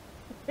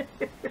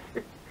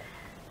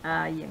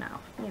 You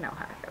know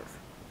how it goes.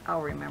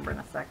 I'll remember in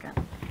a second.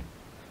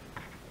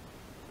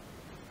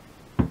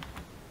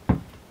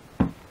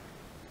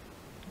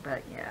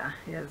 But yeah,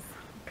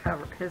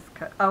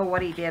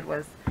 what he did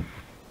was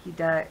he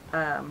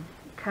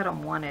cut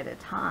them one at a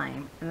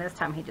time, and this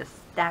time he just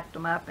stacked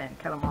them up and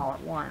cut them all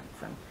at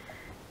once. And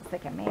I was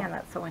thinking, man,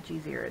 that's so much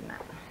easier, isn't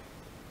it?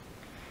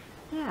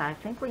 Yeah, I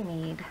think we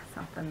need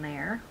something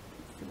there.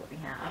 Let's see what we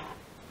have.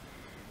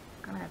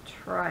 I'm gonna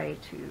try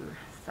to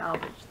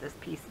salvage this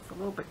piece. It's a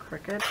little bit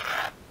crooked.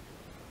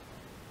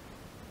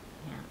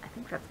 And I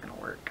think that's gonna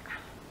work.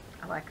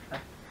 I like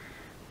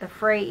the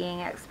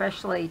fraying,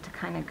 especially to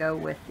kind of go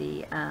with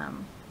the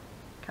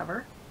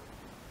cover.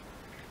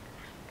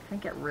 I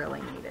think it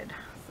really needed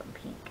some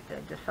pink.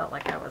 It just felt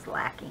like I was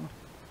lacking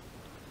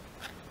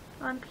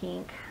on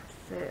pink.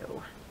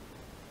 So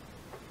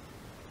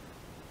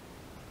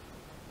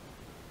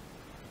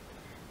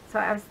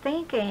I was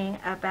thinking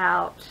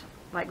about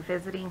like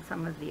visiting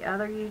some of the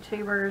other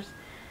YouTubers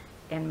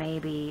and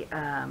maybe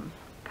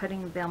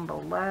putting them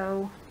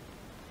below,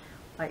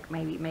 like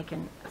maybe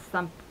making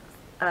some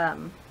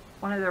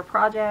one of their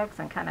projects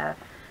and kind of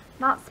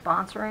not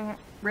sponsoring it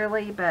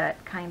really,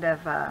 but kind of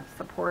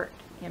support,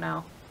 you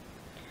know,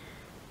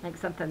 like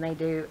something they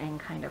do and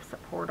kind of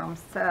support them.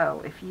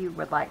 So if you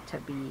would like to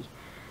be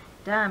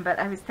done, but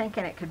I was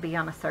thinking it could be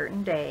on a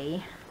certain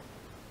day,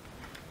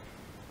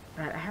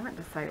 but I haven't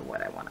decided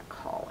what I want to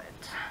call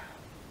it.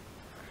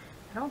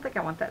 I don't think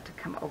I want that to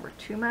come over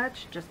too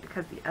much, just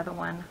because the other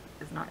one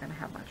is not going to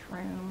have much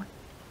room.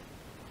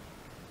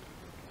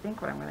 I think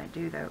what I'm going to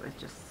do though is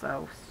just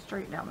sew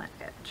straight down that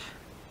edge.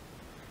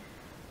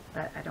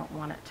 But I don't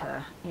want it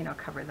to, you know,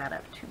 cover that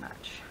up too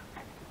much.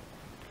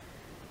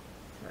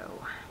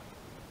 So,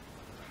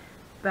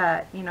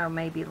 but, you know,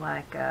 maybe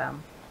like, I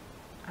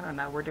don't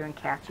know, we're doing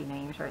catchy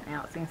names right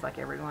now. It seems like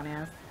everyone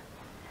is.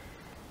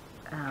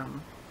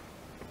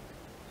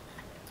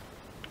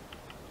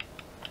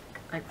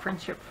 Like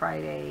Friendship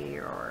Friday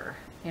or,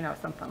 you know,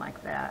 something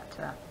like that.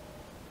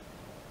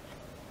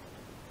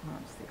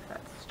 Let's see if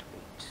that's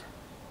straight.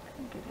 I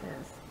think it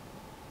is.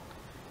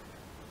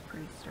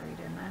 Pretty straight,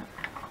 isn't it?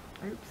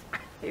 Oops,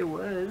 it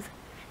was.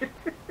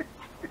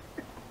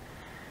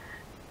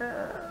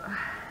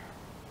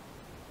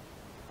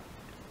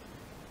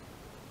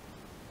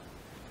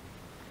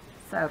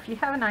 So if you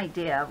have an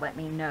idea, let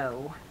me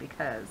know,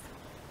 because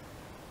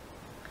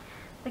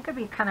I think it'd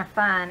be kind of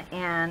fun.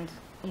 And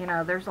you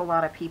know, there's a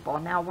lot of people.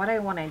 Now what I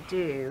want to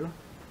do,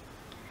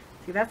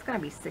 see, that's going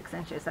to be 6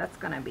 inches. That's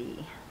going to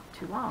be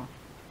too long.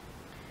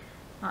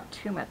 Not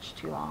too much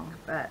too long,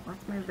 but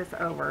let's move this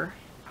over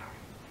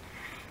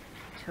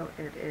till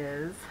it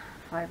is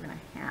 5.5. Let's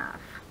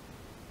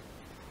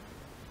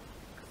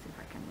see if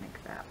I can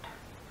make that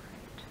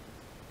right.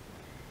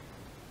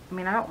 I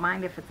mean, I don't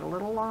mind if it's a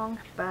little long,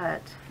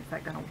 but is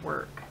that going to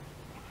work?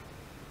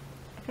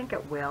 I think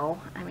it will.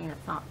 I mean,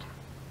 it's not,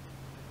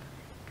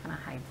 kind of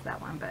hides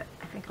that one, but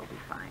I think it'll be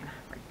fine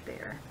right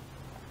there.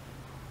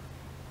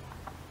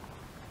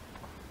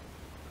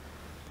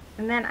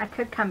 And then I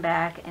could come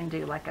back and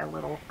do like a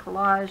little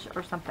collage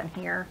or something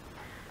here,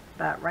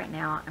 but right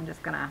now I'm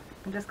just gonna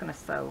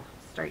sew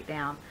straight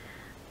down,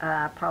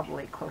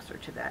 probably closer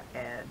to that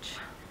edge.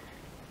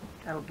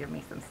 That'll give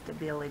me some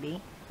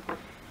stability.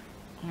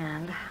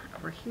 And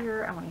over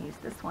here I want to use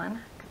this one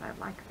because I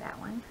like that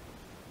one.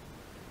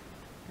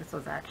 This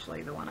was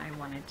actually the one I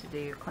wanted to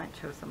do. Clint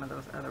chose some of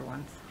those other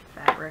ones,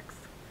 fabrics.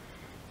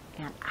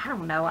 And I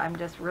don't know, I'm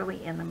just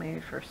really in the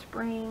mood for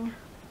spring.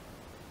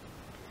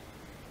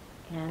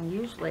 And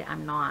usually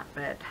I'm not,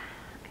 but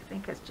I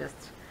think it's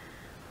just,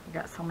 I've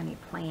got so many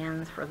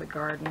plans for the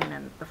garden,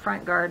 and the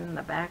front garden,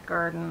 the back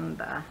garden,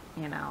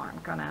 you know, I'm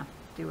gonna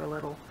do a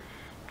little,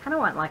 kind of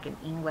want like an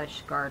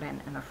English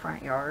garden in the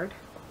front yard.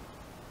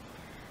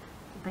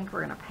 I think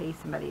we're gonna pay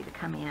somebody to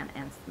come in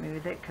and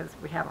smooth it because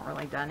we haven't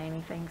really done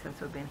anything since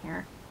we've been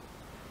here,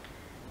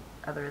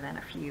 other than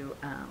a few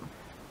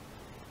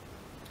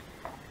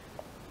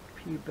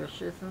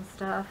bushes and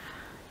stuff.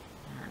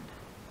 And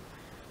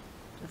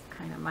just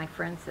kind of, my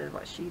friend says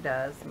what she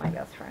does, my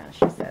best friend,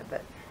 she said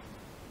that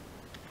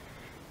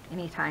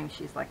anytime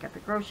she's like at the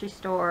grocery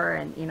store,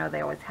 and you know,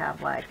 they always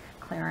have like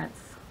clearance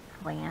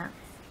plants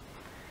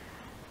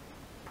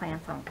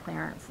on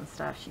clearance and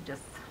stuff, she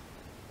just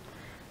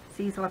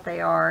sees what they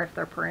are. If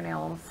they're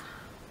perennials,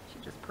 she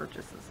just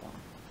purchases them.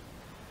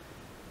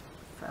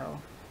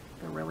 So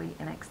they're really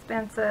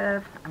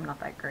inexpensive. I'm not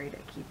that great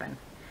at keeping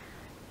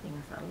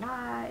things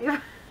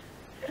alive.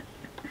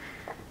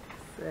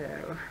 So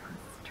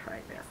let's try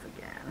this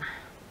again.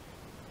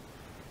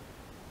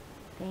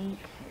 I think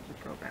it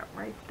would go about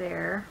right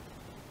there.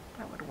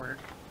 That would work.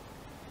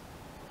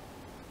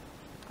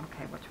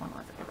 Okay, which one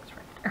was it? It was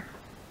right there.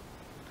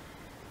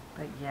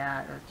 But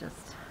yeah, it was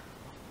just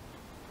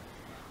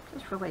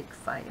really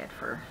excited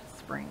for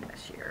spring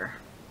this year.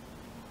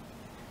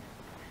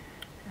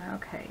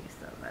 Okay,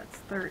 so that's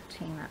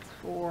 13, that's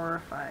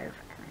 4, 5 and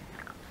a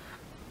half.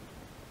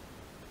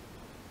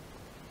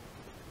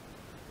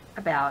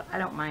 About, I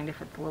don't mind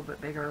if it's a little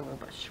bit bigger, a little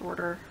bit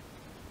shorter.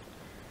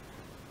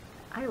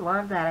 I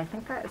love that. I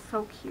think that is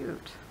so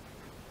cute.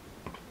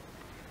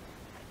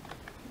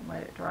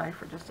 Let it dry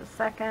for just a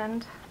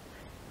second.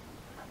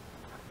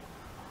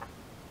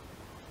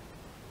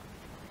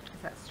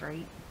 Is that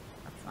straight?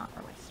 That's not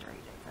really straight,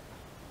 is it?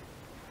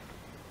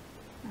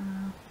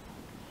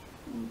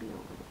 Maybe a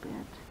little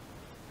bit.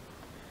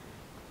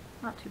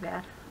 Not too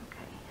bad.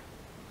 Okay.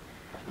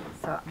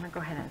 So I'm going to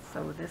go ahead and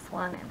sew this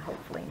one and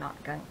hopefully not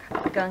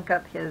gunk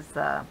up his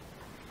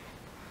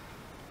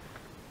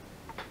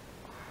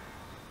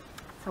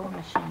sewing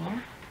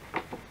machine.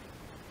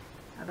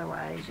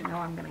 Otherwise, you know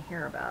I'm going to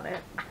hear about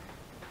it.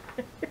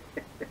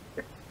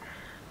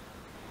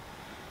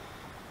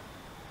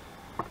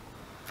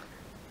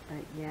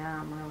 But yeah,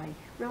 I'm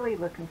really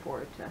looking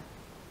forward to,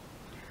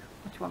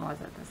 which one was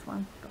it? This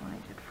one? The one I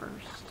did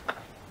first. I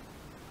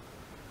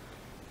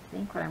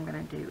think what I'm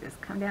going to do is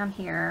come down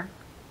here,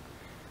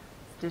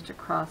 stitch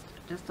across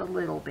just a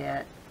little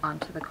bit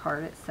onto the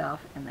card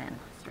itself, and then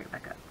straight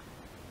back up.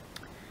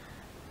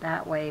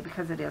 That way,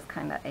 because it is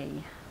kind of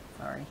a,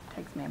 sorry, it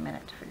takes me a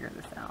minute to figure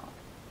this out.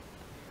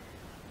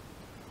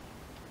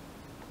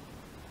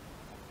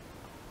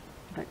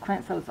 But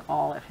Clint sews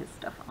all of his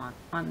stuff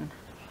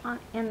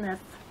in this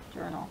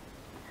journal.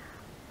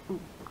 Ooh,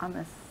 on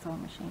this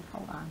sewing machine.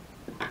 Hold on.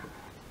 But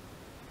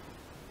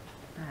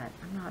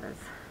I'm not as,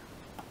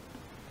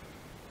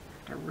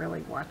 have to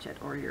really watch it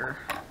or your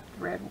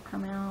thread will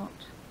come out.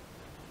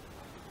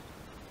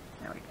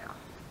 There we go.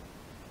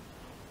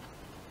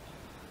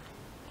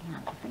 And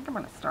I think I'm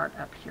going to start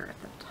up here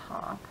at the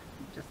top.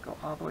 Just go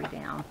all the way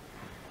down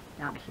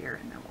here,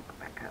 and then we'll go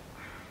back up.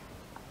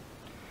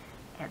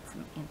 Add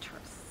some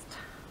interest.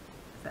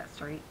 Is that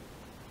straight?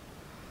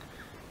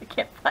 I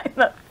can't find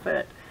that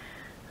foot.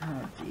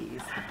 Oh,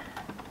 geez.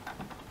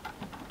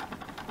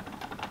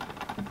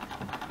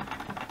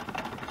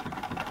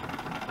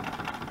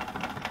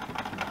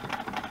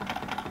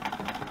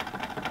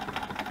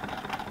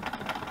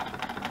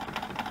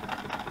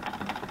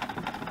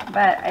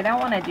 But I don't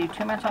want to do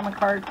too much on the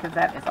card because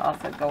that is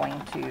also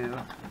going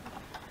to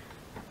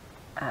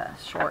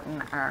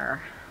shorten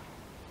our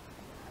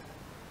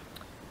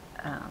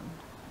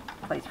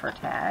place for a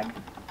tag.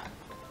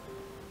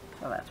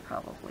 So that's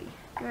probably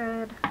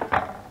good.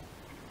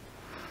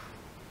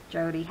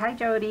 Jody. Hi,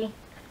 Jody.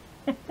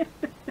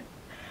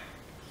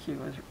 She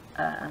was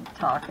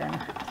talking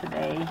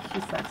today.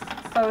 She's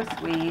so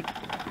sweet.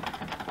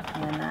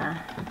 And,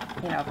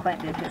 you know,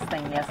 Clint did his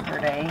thing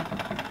yesterday.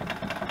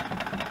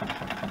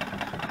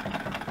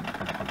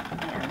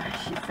 And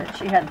she said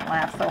she hadn't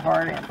laughed so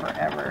hard in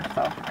forever.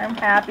 So I'm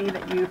happy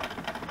that you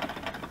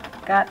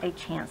got a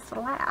chance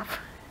to laugh.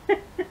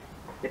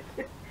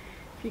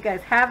 If you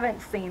guys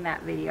haven't seen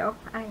that video,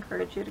 I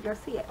encourage you to go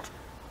see it.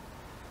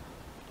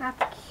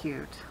 That's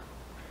cute.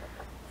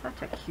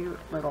 Such a cute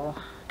little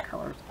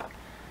colors.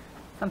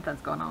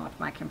 Something's going on with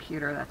my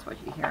computer. That's what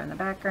you hear in the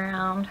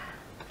background.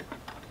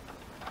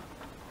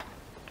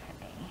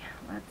 Okay,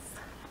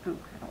 ooh,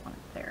 I don't want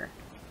it there.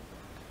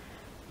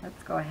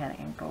 Let's go ahead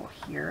and go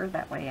here.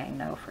 That way I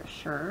know for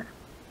sure.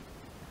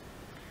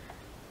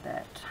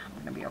 that I'm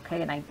going to be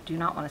okay. And I do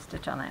not want to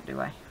stitch on that, do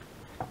I?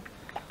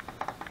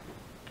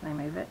 Can I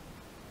move it?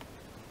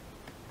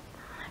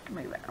 I can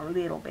move it a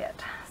little bit.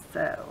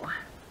 So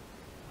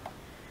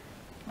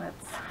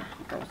let's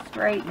go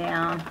straight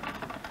down.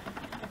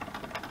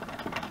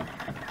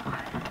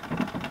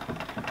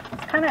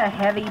 It's kind of a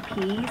heavy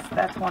piece.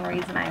 That's one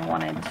reason I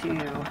wanted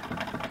to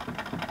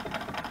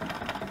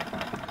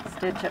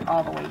stitch it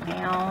all the way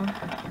down.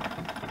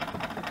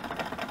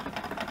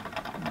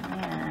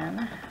 And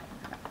then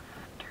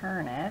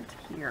turn it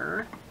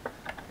here.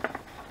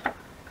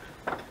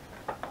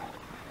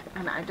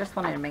 And I just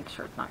wanted to make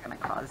sure it's not going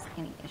to cause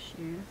any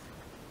issues.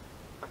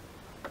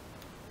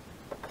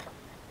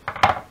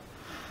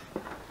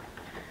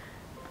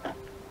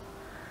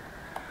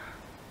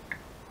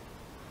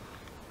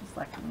 Just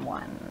like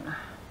one,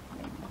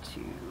 maybe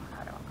two,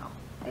 I don't know.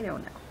 I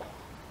don't know.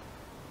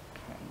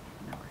 Okay,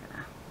 now we're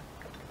going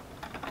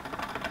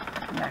to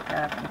come back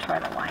up and try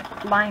to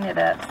line it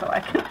up so I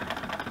can...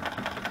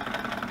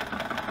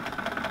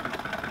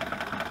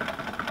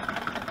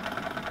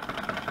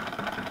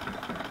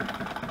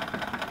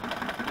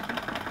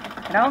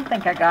 I don't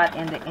think I got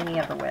into any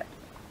of the wet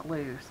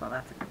glue, so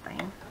that's a good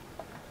thing.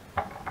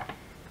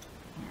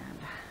 And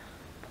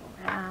pull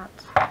that.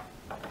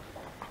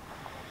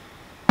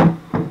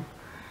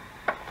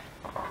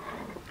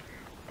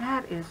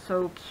 That is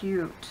so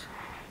cute.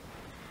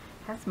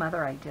 It has some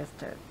other ideas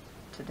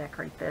to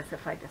decorate this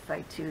if I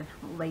decide to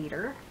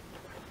later.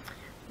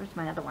 Where's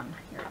my other one?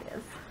 Here it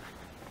is.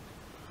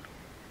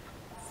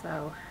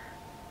 So,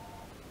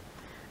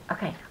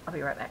 okay, I'll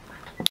be right back.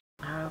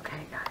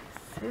 Okay, guys,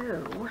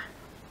 so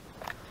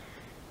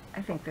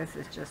I think this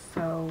is just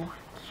so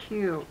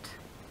cute.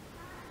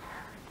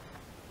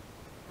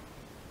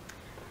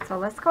 So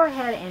let's go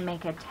ahead and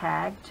make a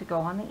tag to go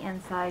on the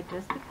inside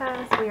just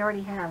because we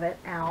already have it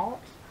out.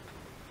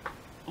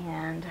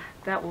 And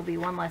that will be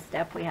one less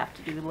step we have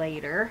to do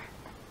later.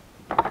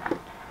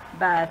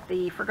 But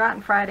the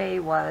Forgotten Friday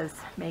was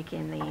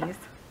making these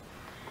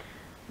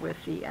with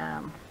the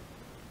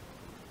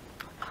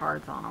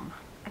cards on them.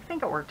 I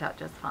think it worked out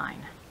just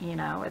fine, you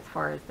know, as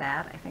far as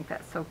that. I think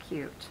that's so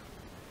cute.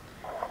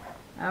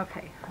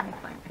 Okay, let me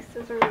find my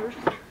scissors.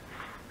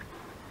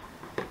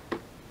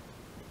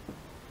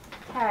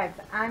 Tags.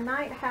 I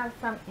might have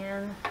some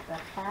in the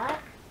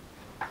pack.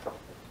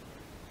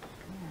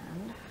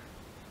 And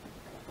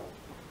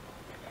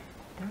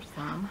there's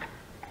some.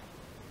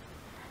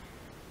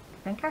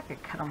 I think I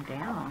could cut them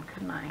down,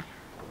 couldn't I?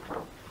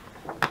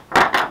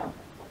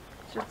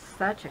 It's just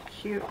such a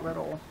cute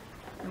little...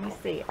 Let me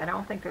see. I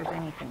don't think there's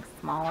anything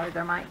smaller.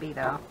 There might be,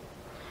 though.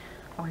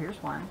 Oh,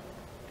 here's one.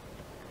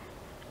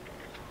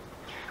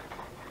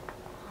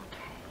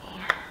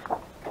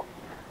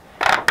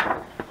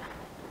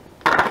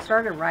 I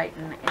started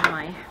writing in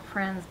my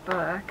friend's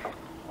book,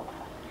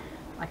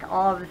 like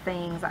all of the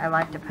things I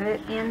like to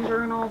put in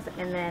journals,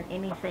 and then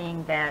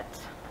anything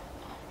that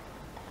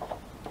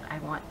I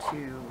want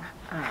to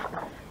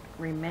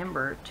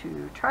remember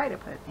to try to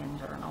put in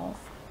journals.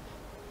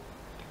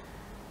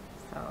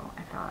 So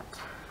I thought,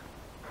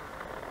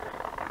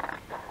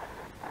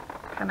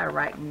 kind of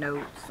write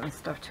notes and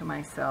stuff to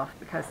myself,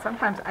 because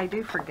sometimes I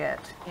do forget,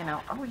 you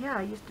know, oh yeah,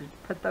 I used to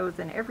put those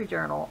in every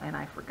journal and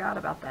I forgot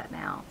about that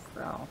now.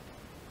 So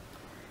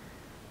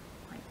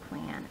my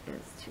plan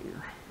is to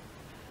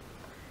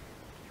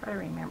try to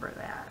remember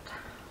that.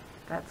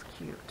 That's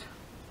cute.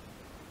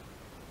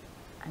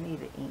 I need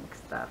to ink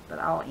stuff, but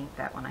I'll ink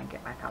that when I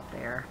get back out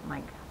there.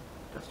 My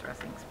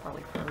distress ink's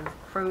probably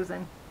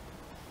frozen.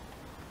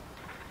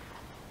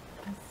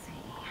 Let's see.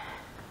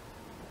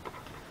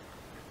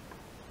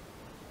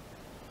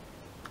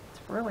 It's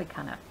really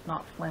kind of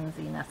not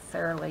flimsy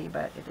necessarily,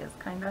 but it is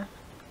kind of.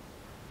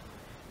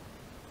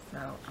 So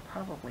I'll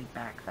probably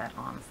back that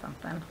on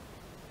something.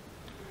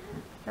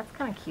 That's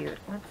kind of cute.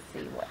 Let's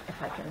see what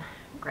if I can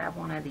grab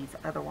one of these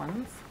other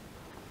ones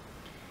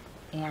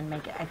and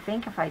make it. I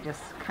think if I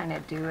just kind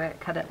of do it,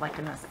 cut it like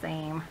in the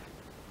same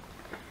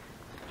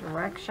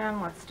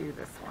direction. Let's do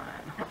this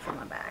one. What's on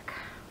the back?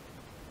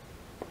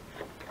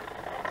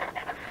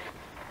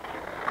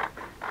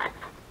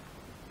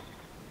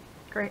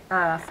 Great,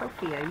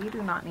 Sophia, you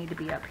do not need to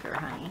be up here,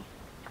 honey.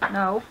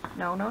 No,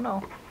 no, no,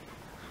 no.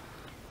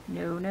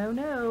 No, no,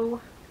 no.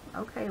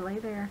 Okay, lay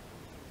there.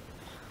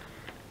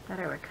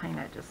 Thought I would kind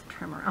of just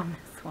trim around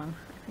this one.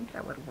 I think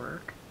that would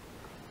work.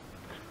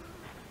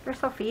 There's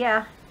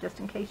Sophia,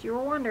 just in case you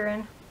were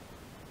wondering.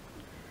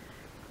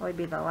 Probably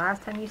be the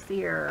last time you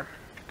see her.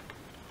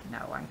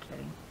 No, I'm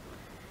kidding.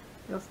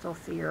 You'll still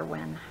see her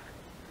when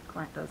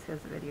Clint does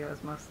his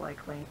videos, most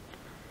likely.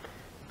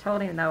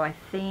 Told him though, I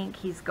think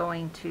he's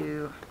going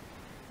to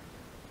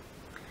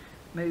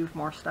move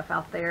more stuff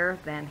out there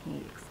than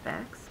he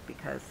expects,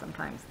 because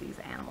sometimes these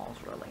animals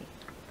really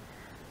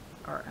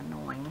are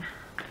annoying.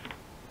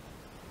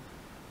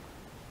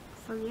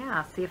 So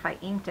yeah, see if I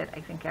inked it,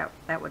 I think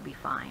that would be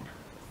fine.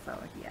 So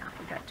yeah,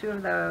 we got two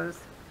of those.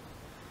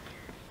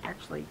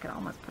 Actually, you could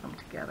almost put them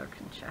together,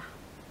 couldn't you?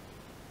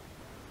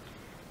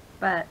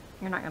 But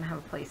you're not going to have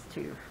a place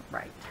to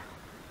write.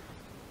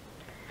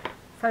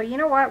 So you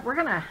know what? We're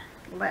going to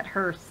let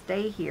her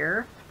stay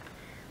here.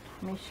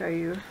 Let me show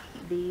you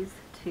these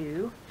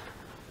two.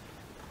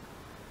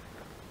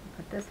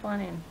 Put this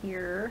one in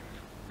here.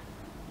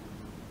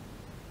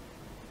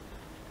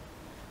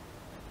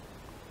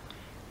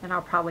 And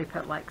I'll probably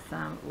put like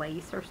some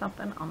lace or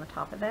something on the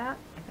top of that.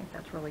 I think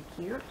that's really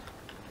cute.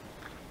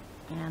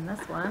 And this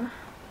one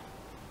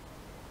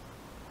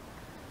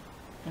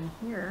in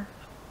here.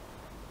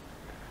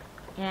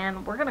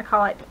 And we're going to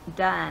call it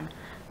done.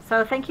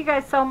 So thank you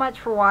guys so much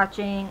for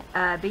watching.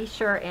 Be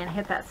sure and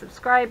hit that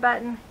subscribe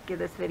button. Give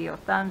this video a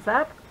thumbs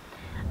up.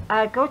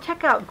 Go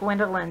check out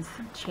Gwendolyn's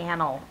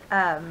channel.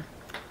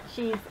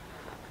 She's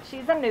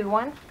a new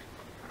one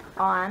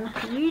on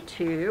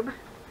YouTube.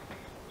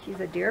 She's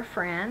a dear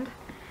friend,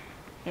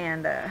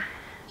 and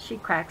she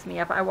cracks me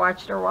up. I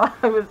watched her while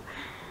I was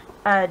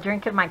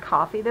drinking my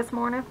coffee this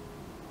morning,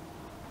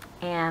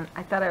 and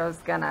I thought I was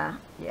gonna,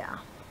 yeah.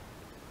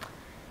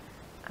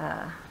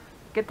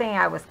 Good thing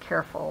I was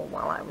careful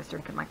while I was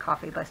drinking my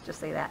coffee, let's just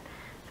say that.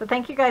 So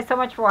thank you guys so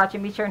much for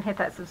watching. Be sure and hit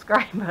that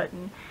subscribe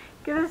button.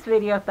 Give this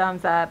video a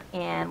thumbs up,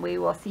 and we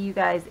will see you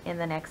guys in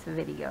the next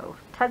video.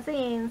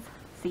 Tudzines.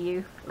 See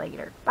you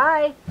later.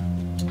 Bye.